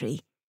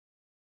laboratory.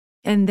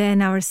 And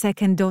then our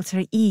second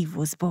daughter Eve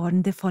was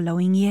born the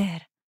following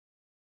year.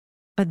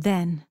 But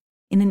then,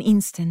 in an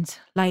instant,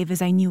 life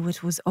as I knew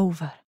it was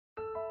over.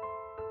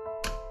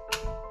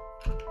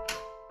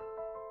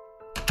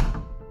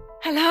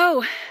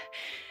 Hello?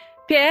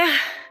 Pierre?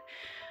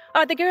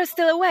 Are the girls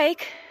still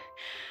awake?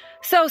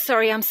 So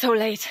sorry I'm so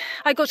late.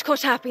 I got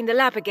caught up in the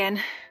lab again.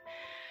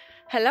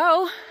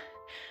 Hello?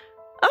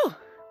 Oh,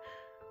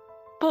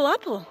 Paul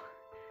Apple.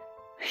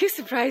 You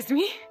surprised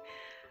me.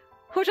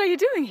 What are you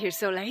doing here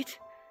so late?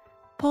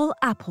 Paul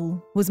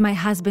Apple was my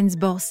husband's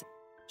boss.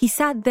 He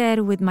sat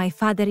there with my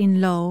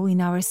father-in-law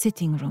in our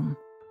sitting room,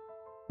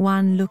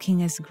 one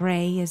looking as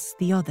grey as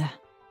the other.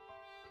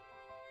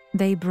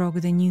 They broke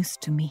the news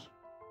to me.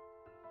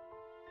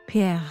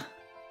 Pierre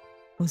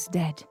was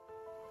dead.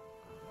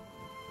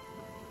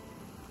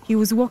 He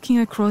was walking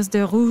across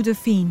the Rue de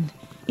Fine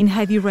in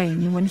heavy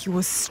rain when he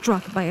was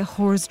struck by a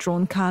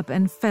horse-drawn cab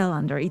and fell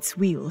under its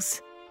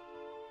wheels.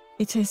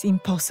 It is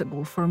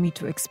impossible for me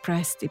to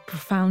express the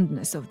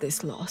profoundness of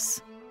this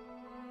loss.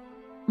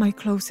 My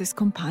closest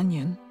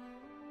companion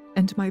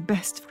and my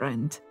best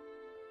friend.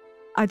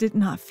 I did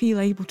not feel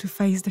able to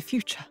face the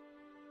future.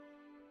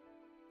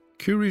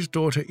 Curie's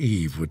daughter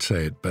Eve would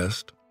say it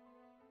best.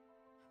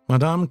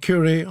 Madame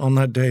Curie, on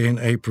that day in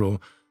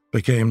April,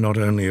 became not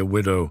only a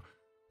widow,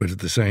 but at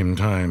the same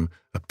time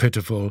a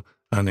pitiful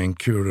and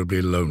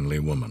incurably lonely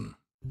woman.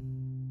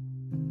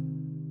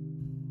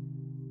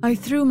 I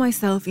threw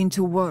myself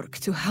into work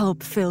to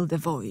help fill the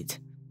void.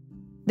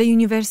 The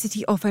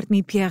university offered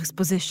me Pierre's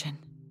position.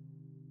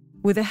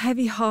 With a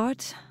heavy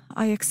heart,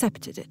 I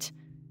accepted it,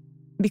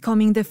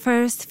 becoming the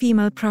first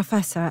female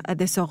professor at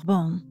the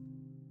Sorbonne.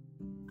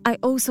 I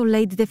also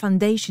laid the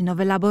foundation of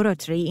a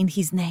laboratory in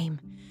his name,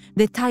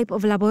 the type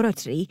of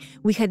laboratory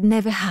we had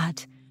never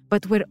had,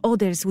 but where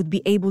others would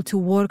be able to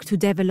work to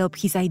develop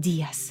his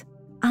ideas,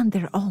 and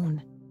their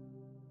own.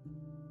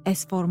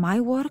 As for my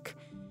work,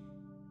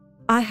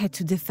 I had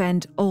to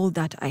defend all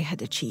that I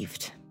had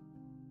achieved.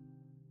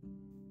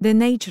 The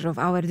nature of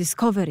our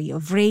discovery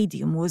of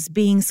radium was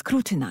being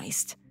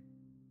scrutinized.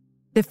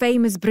 The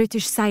famous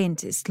British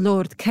scientist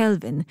Lord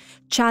Kelvin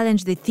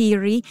challenged the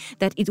theory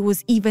that it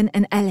was even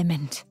an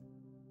element.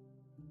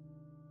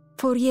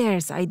 For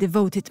years, I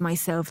devoted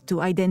myself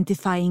to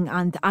identifying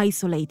and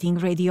isolating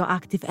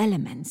radioactive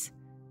elements.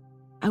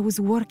 I was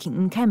working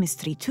in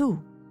chemistry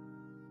too.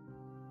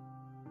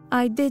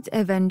 I did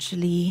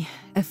eventually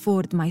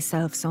afford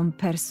myself some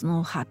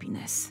personal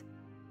happiness.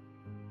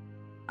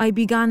 I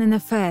began an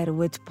affair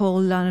with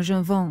Paul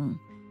Langevin,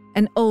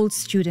 an old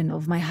student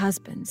of my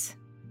husband's.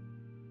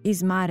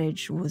 His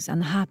marriage was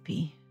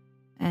unhappy,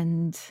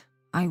 and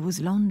I was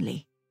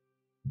lonely.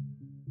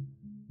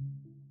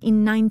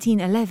 In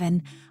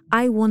 1911,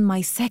 I won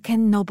my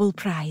second Nobel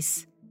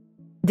Prize,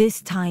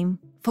 this time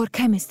for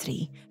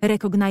chemistry,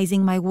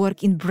 recognizing my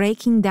work in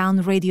breaking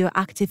down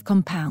radioactive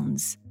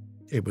compounds.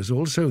 It was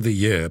also the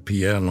year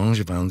Pierre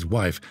Langevin's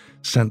wife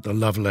sent the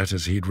love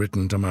letters he'd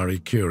written to Marie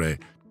Curie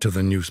to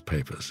the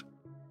newspapers.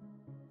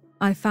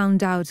 I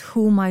found out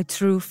who my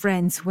true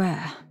friends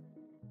were.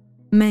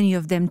 Many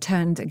of them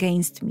turned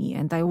against me,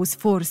 and I was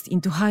forced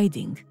into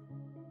hiding.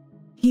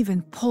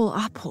 Even Paul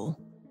Apple,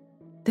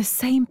 the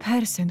same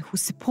person who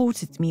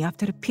supported me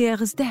after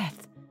Pierre's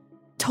death,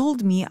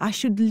 told me I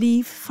should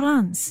leave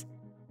France.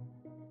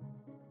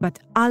 But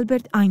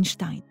Albert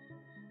Einstein,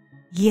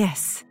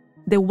 yes,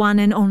 the one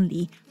and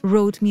only,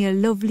 wrote me a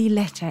lovely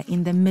letter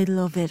in the middle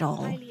of it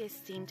all. Highly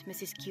esteemed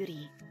Mrs.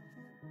 Curie,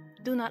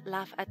 do not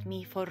laugh at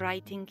me for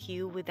writing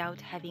you without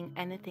having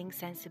anything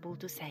sensible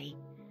to say.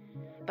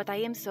 But I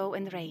am so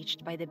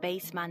enraged by the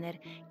base manner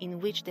in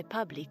which the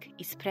public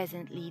is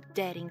presently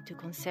daring to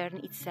concern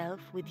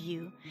itself with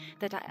you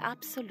that I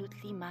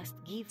absolutely must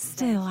give...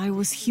 Still, I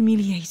was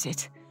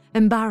humiliated,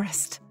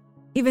 embarrassed.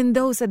 Even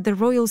those at the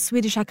Royal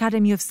Swedish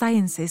Academy of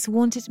Sciences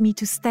wanted me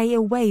to stay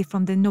away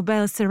from the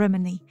Nobel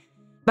ceremony.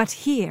 But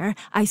here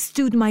I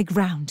stood my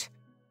ground.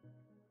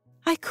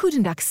 I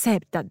couldn't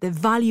accept that the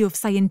value of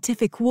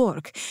scientific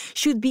work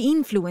should be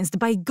influenced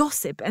by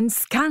gossip and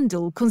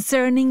scandal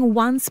concerning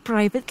one's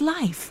private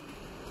life.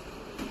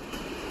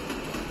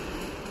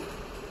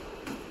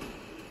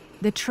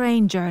 The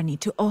train journey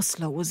to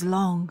Oslo was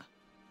long.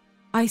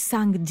 I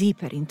sank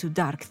deeper into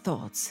dark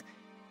thoughts.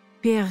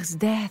 Pierre's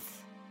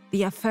death,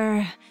 the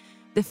affair,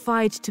 the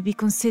fight to be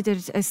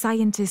considered a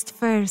scientist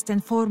first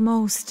and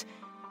foremost.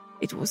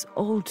 It was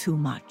all too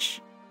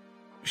much.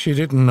 She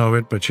didn't know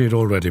it, but she'd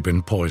already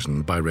been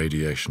poisoned by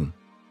radiation.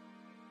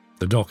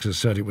 The doctors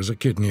said it was a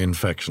kidney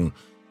infection,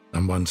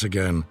 and once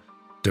again,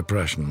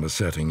 depression was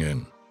setting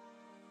in.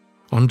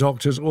 On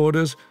doctors'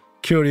 orders,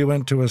 Curie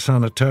went to a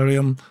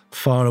sanitarium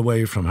far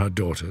away from her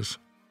daughters.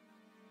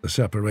 The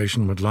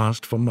separation would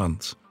last for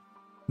months.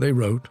 They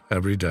wrote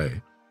every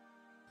day.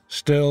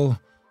 Still,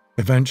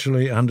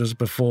 eventually and as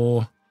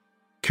before,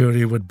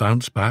 Curie would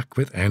bounce back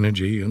with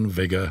energy and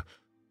vigor,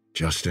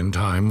 just in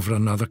time for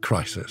another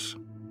crisis.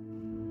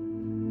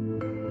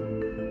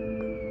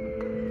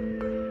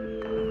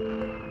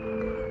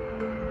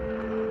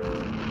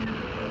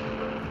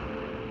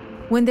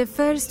 When the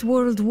First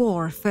World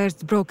War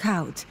first broke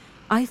out,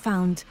 I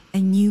found a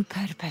new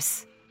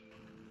purpose.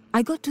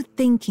 I got to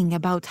thinking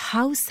about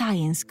how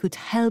science could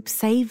help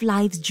save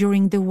lives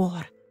during the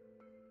war.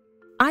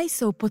 I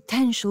saw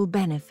potential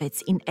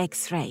benefits in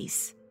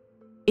X-rays.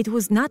 It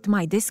was not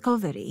my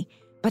discovery,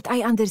 but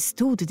I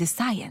understood the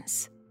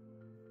science.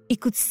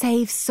 It could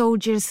save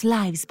soldiers'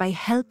 lives by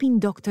helping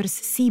doctors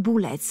see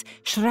bullets,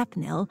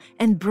 shrapnel,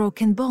 and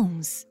broken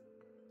bones.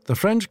 The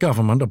French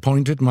government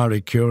appointed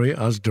Marie Curie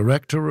as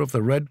director of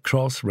the Red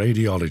Cross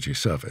Radiology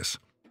Service.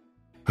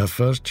 Her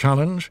first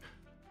challenge?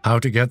 How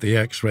to get the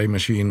X-ray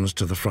machines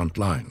to the front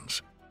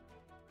lines.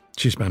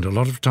 She spent a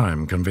lot of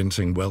time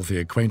convincing wealthy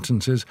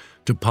acquaintances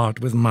to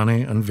part with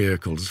money and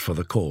vehicles for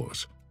the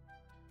cause.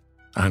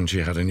 And she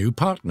had a new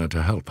partner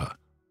to help her.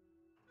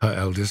 Her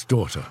eldest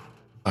daughter,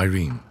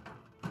 Irene.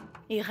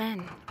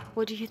 Irene,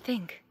 what do you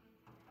think?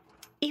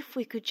 If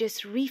we could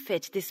just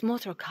refit this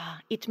motor car,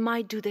 it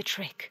might do the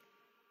trick.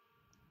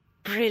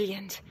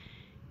 Brilliant.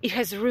 It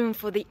has room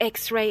for the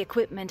X-ray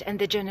equipment and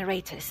the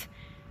generators.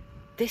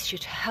 This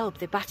should help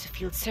the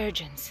battlefield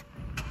surgeons.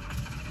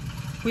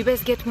 We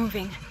best get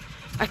moving.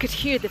 I could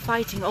hear the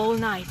fighting all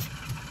night.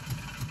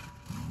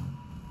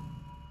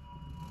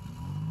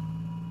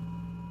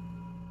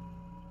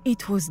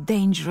 It was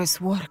dangerous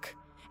work,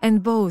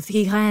 and both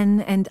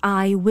Irene and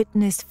I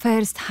witnessed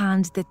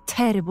firsthand the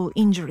terrible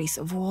injuries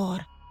of war.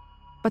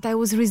 But I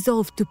was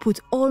resolved to put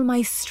all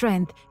my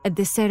strength at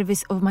the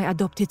service of my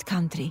adopted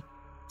country,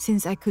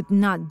 since I could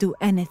not do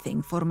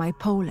anything for my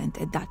Poland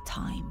at that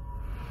time.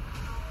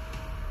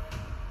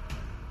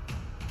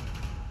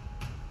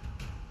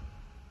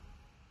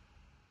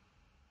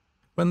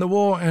 When the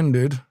war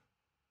ended,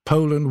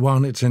 Poland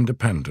won its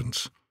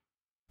independence.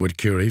 Would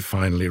Curie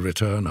finally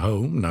return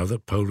home now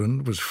that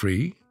Poland was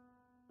free?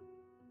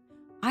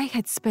 I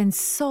had spent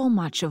so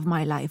much of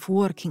my life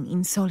working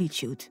in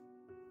solitude.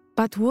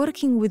 But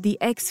working with the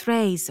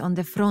X-rays on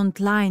the front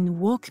line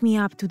woke me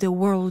up to the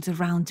world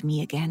around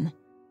me again.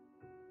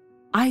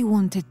 I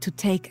wanted to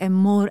take a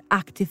more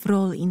active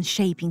role in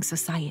shaping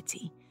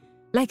society,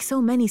 like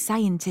so many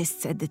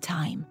scientists at the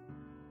time.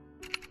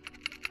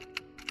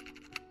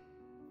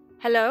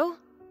 Hello?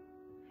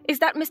 Is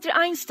that Mr.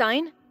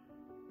 Einstein?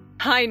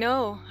 I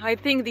know. I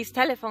think these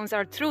telephones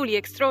are truly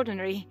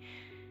extraordinary.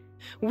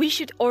 We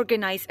should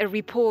organize a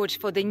report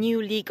for the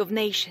new League of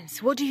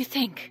Nations. What do you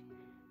think?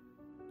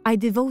 I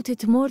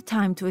devoted more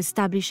time to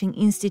establishing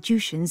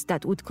institutions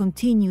that would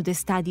continue the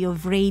study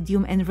of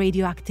radium and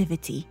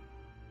radioactivity.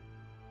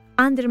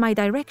 Under my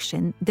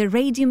direction, the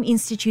Radium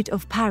Institute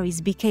of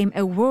Paris became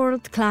a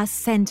world-class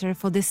center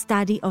for the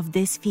study of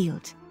this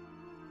field.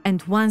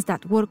 And once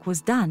that work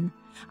was done,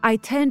 I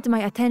turned my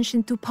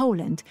attention to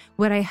Poland,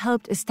 where I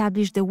helped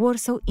establish the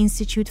Warsaw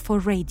Institute for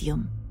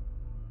Radium.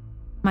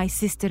 My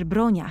sister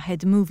Bronia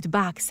had moved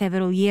back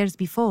several years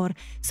before,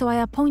 so I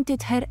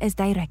appointed her as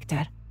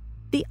director.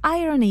 The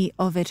irony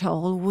of it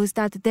all was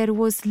that there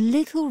was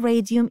little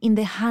radium in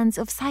the hands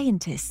of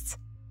scientists.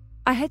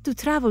 I had to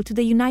travel to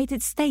the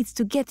United States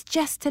to get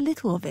just a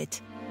little of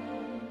it.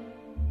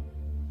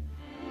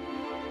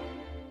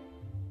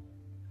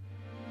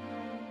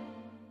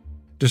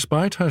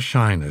 Despite her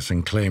shyness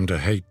and claim to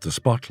hate the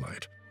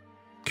spotlight,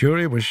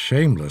 Curie was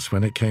shameless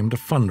when it came to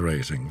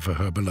fundraising for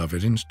her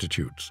beloved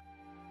institutes.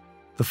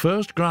 The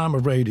first gram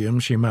of radium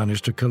she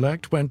managed to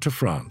collect went to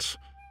France.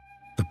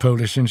 The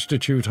Polish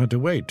Institute had to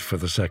wait for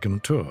the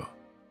second tour.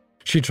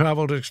 She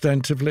traveled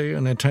extensively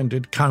and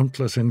attended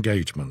countless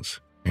engagements,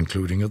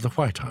 including at the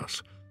White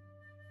House.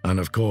 And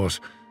of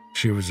course,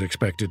 she was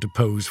expected to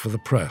pose for the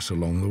press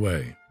along the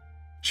way.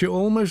 She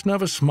almost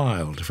never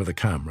smiled for the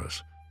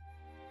cameras.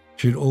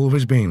 She'd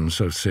always been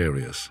so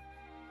serious,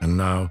 and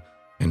now,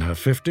 in her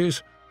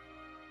 50s,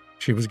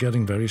 she was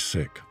getting very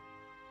sick.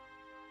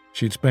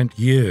 She'd spent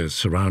years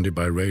surrounded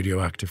by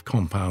radioactive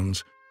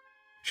compounds.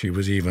 She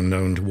was even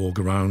known to walk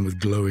around with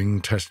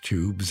glowing test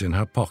tubes in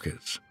her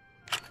pockets.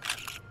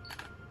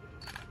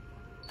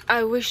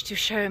 I wish to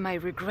share my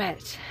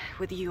regret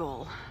with you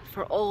all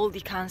for all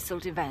the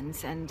cancelled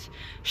events and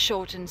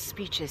shortened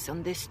speeches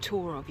on this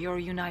tour of your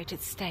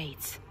United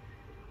States.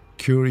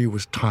 Curie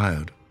was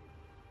tired,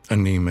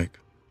 anemic.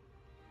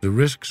 The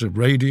risks of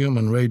radium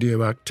and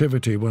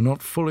radioactivity were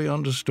not fully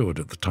understood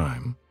at the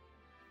time.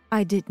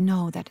 I did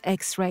know that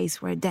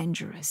X-rays were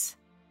dangerous.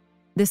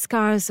 The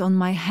scars on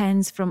my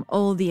hands from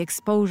all the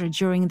exposure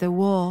during the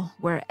war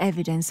were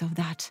evidence of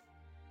that.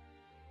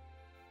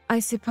 I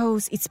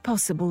suppose it's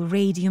possible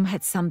radium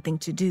had something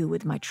to do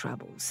with my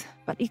troubles,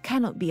 but it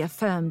cannot be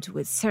affirmed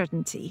with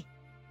certainty.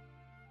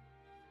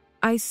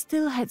 I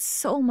still had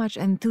so much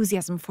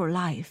enthusiasm for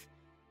life,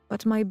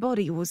 but my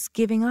body was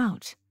giving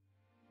out.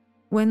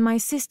 When my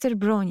sister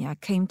Bronia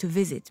came to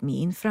visit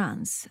me in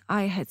France,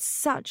 I had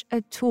such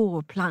a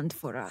tour planned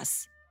for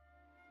us.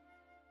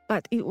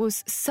 But it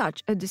was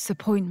such a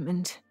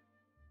disappointment.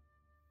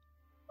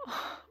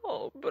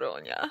 Oh,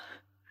 Bronia.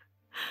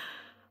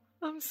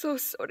 I'm so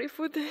sorry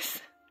for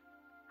this.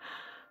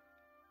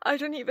 I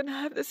don't even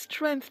have the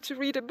strength to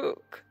read a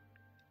book.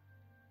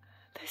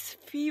 This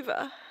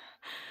fever,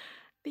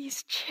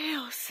 these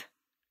chills.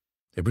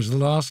 It was the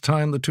last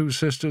time the two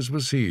sisters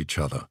would see each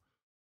other.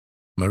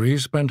 Marie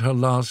spent her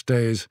last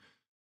days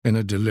in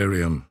a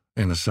delirium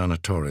in a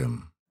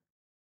sanatorium.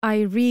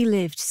 I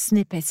relived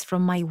snippets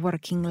from my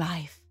working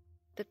life.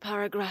 The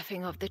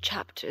paragraphing of the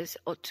chapters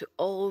ought to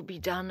all be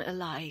done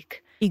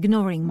alike.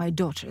 Ignoring my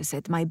daughters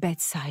at my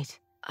bedside.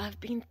 I've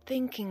been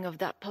thinking of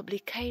that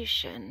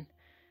publication.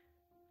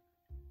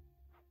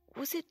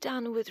 Was it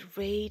done with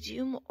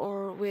radium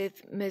or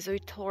with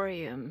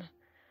mesothorium?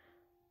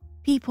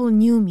 People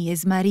knew me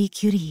as Marie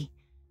Curie,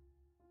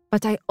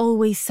 but I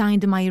always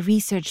signed my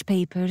research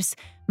papers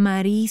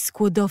Marie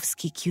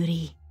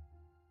Skłodowski-Curie.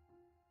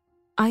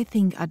 I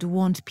think I'd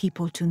want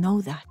people to know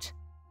that.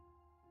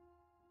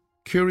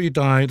 Curie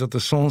died at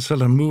the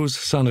Saint-Célamuse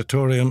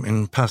Sanatorium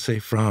in Passy,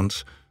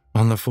 France,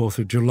 on the 4th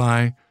of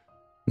July,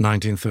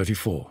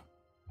 1934.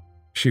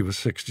 She was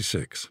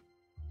 66.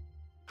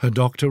 Her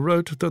doctor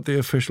wrote that the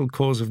official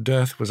cause of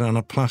death was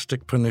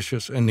anaplastic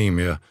pernicious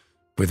anemia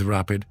with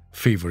rapid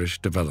feverish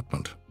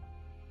development.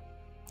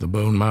 The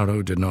bone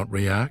marrow did not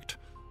react,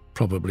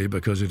 probably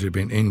because it had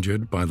been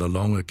injured by the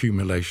long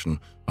accumulation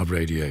of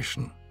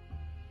radiation.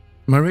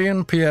 Marie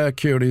and Pierre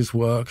Curie's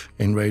work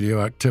in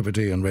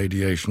radioactivity and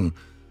radiation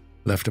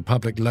left a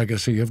public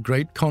legacy of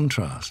great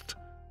contrast,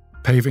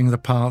 paving the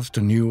path to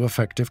new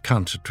effective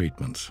cancer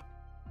treatments.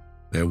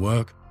 Their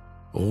work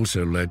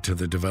also led to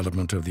the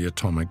development of the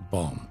atomic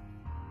bomb.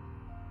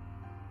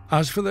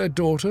 As for their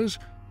daughters,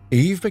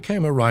 Eve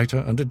became a writer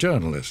and a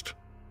journalist,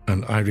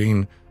 and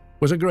Irene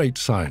was a great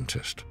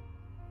scientist.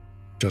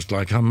 Just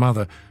like her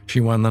mother, she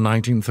won the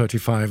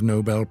 1935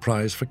 Nobel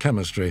Prize for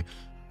Chemistry,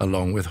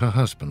 along with her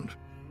husband.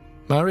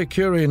 Marie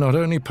Curie not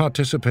only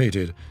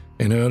participated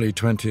in early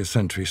 20th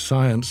century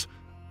science,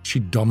 she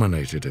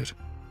dominated it.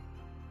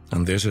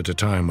 And this at a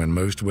time when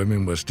most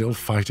women were still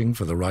fighting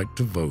for the right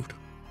to vote.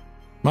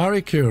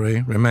 Marie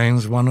Curie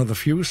remains one of the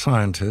few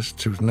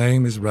scientists whose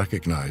name is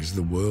recognized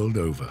the world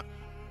over.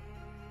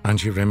 And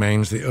she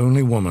remains the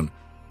only woman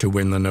to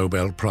win the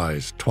Nobel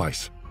Prize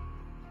twice,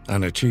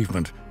 an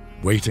achievement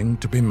waiting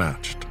to be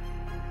matched.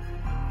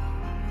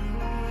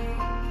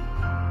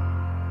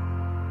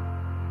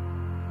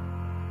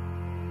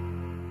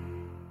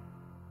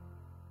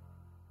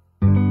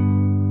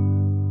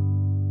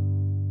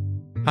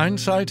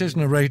 Hindsight is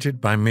narrated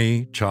by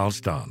me,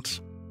 Charles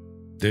Dance.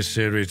 This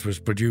series was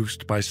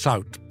produced by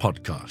Sout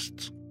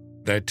Podcasts.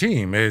 Their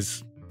team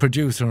is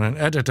producer and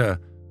editor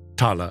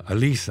Tala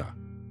Alisa,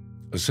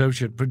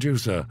 associate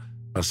producer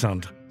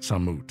Basant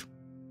Samut.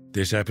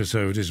 This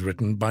episode is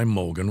written by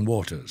Morgan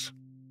Waters.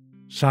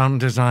 Sound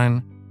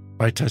design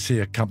by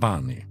Tasia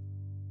Kabani.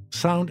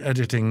 Sound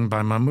editing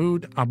by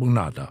Mahmoud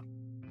Abunada.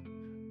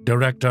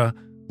 Director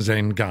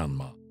Zain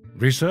Ganma.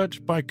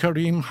 Research by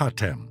Karim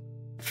Hatem.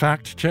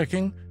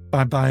 Fact-checking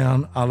by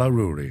Bayan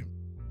Alaruri.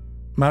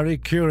 Marie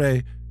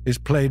Curie is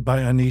played by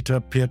Anita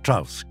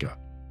Pietrowska.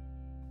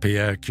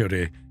 Pierre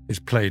Curie is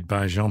played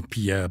by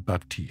Jean-Pierre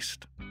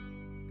Baptiste.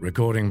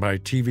 Recording by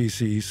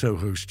TVC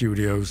Soho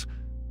Studios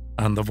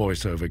and the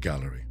VoiceOver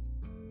Gallery.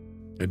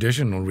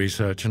 Additional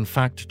research and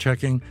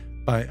fact-checking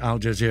by Al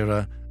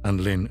Jazeera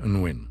and Lin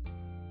Nguyen.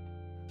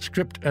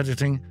 Script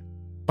editing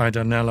by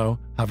Danilo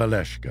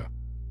Havaleshka.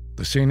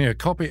 The senior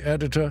copy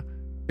editor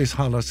is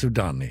Hala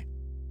Sudani.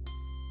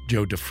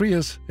 Joe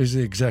DeFrias is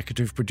the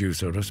executive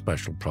producer of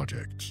special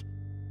projects.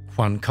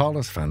 Juan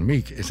Carlos Van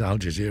Meek is Al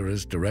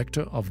Jazeera's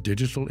Director of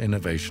Digital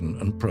Innovation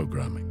and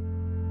Programming.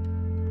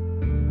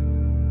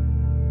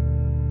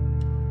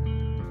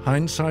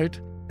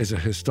 Hindsight is a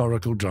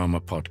historical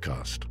drama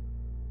podcast.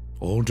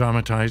 All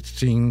dramatized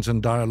scenes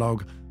and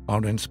dialogue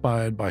are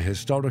inspired by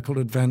historical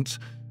events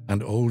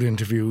and old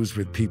interviews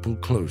with people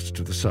close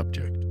to the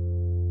subject.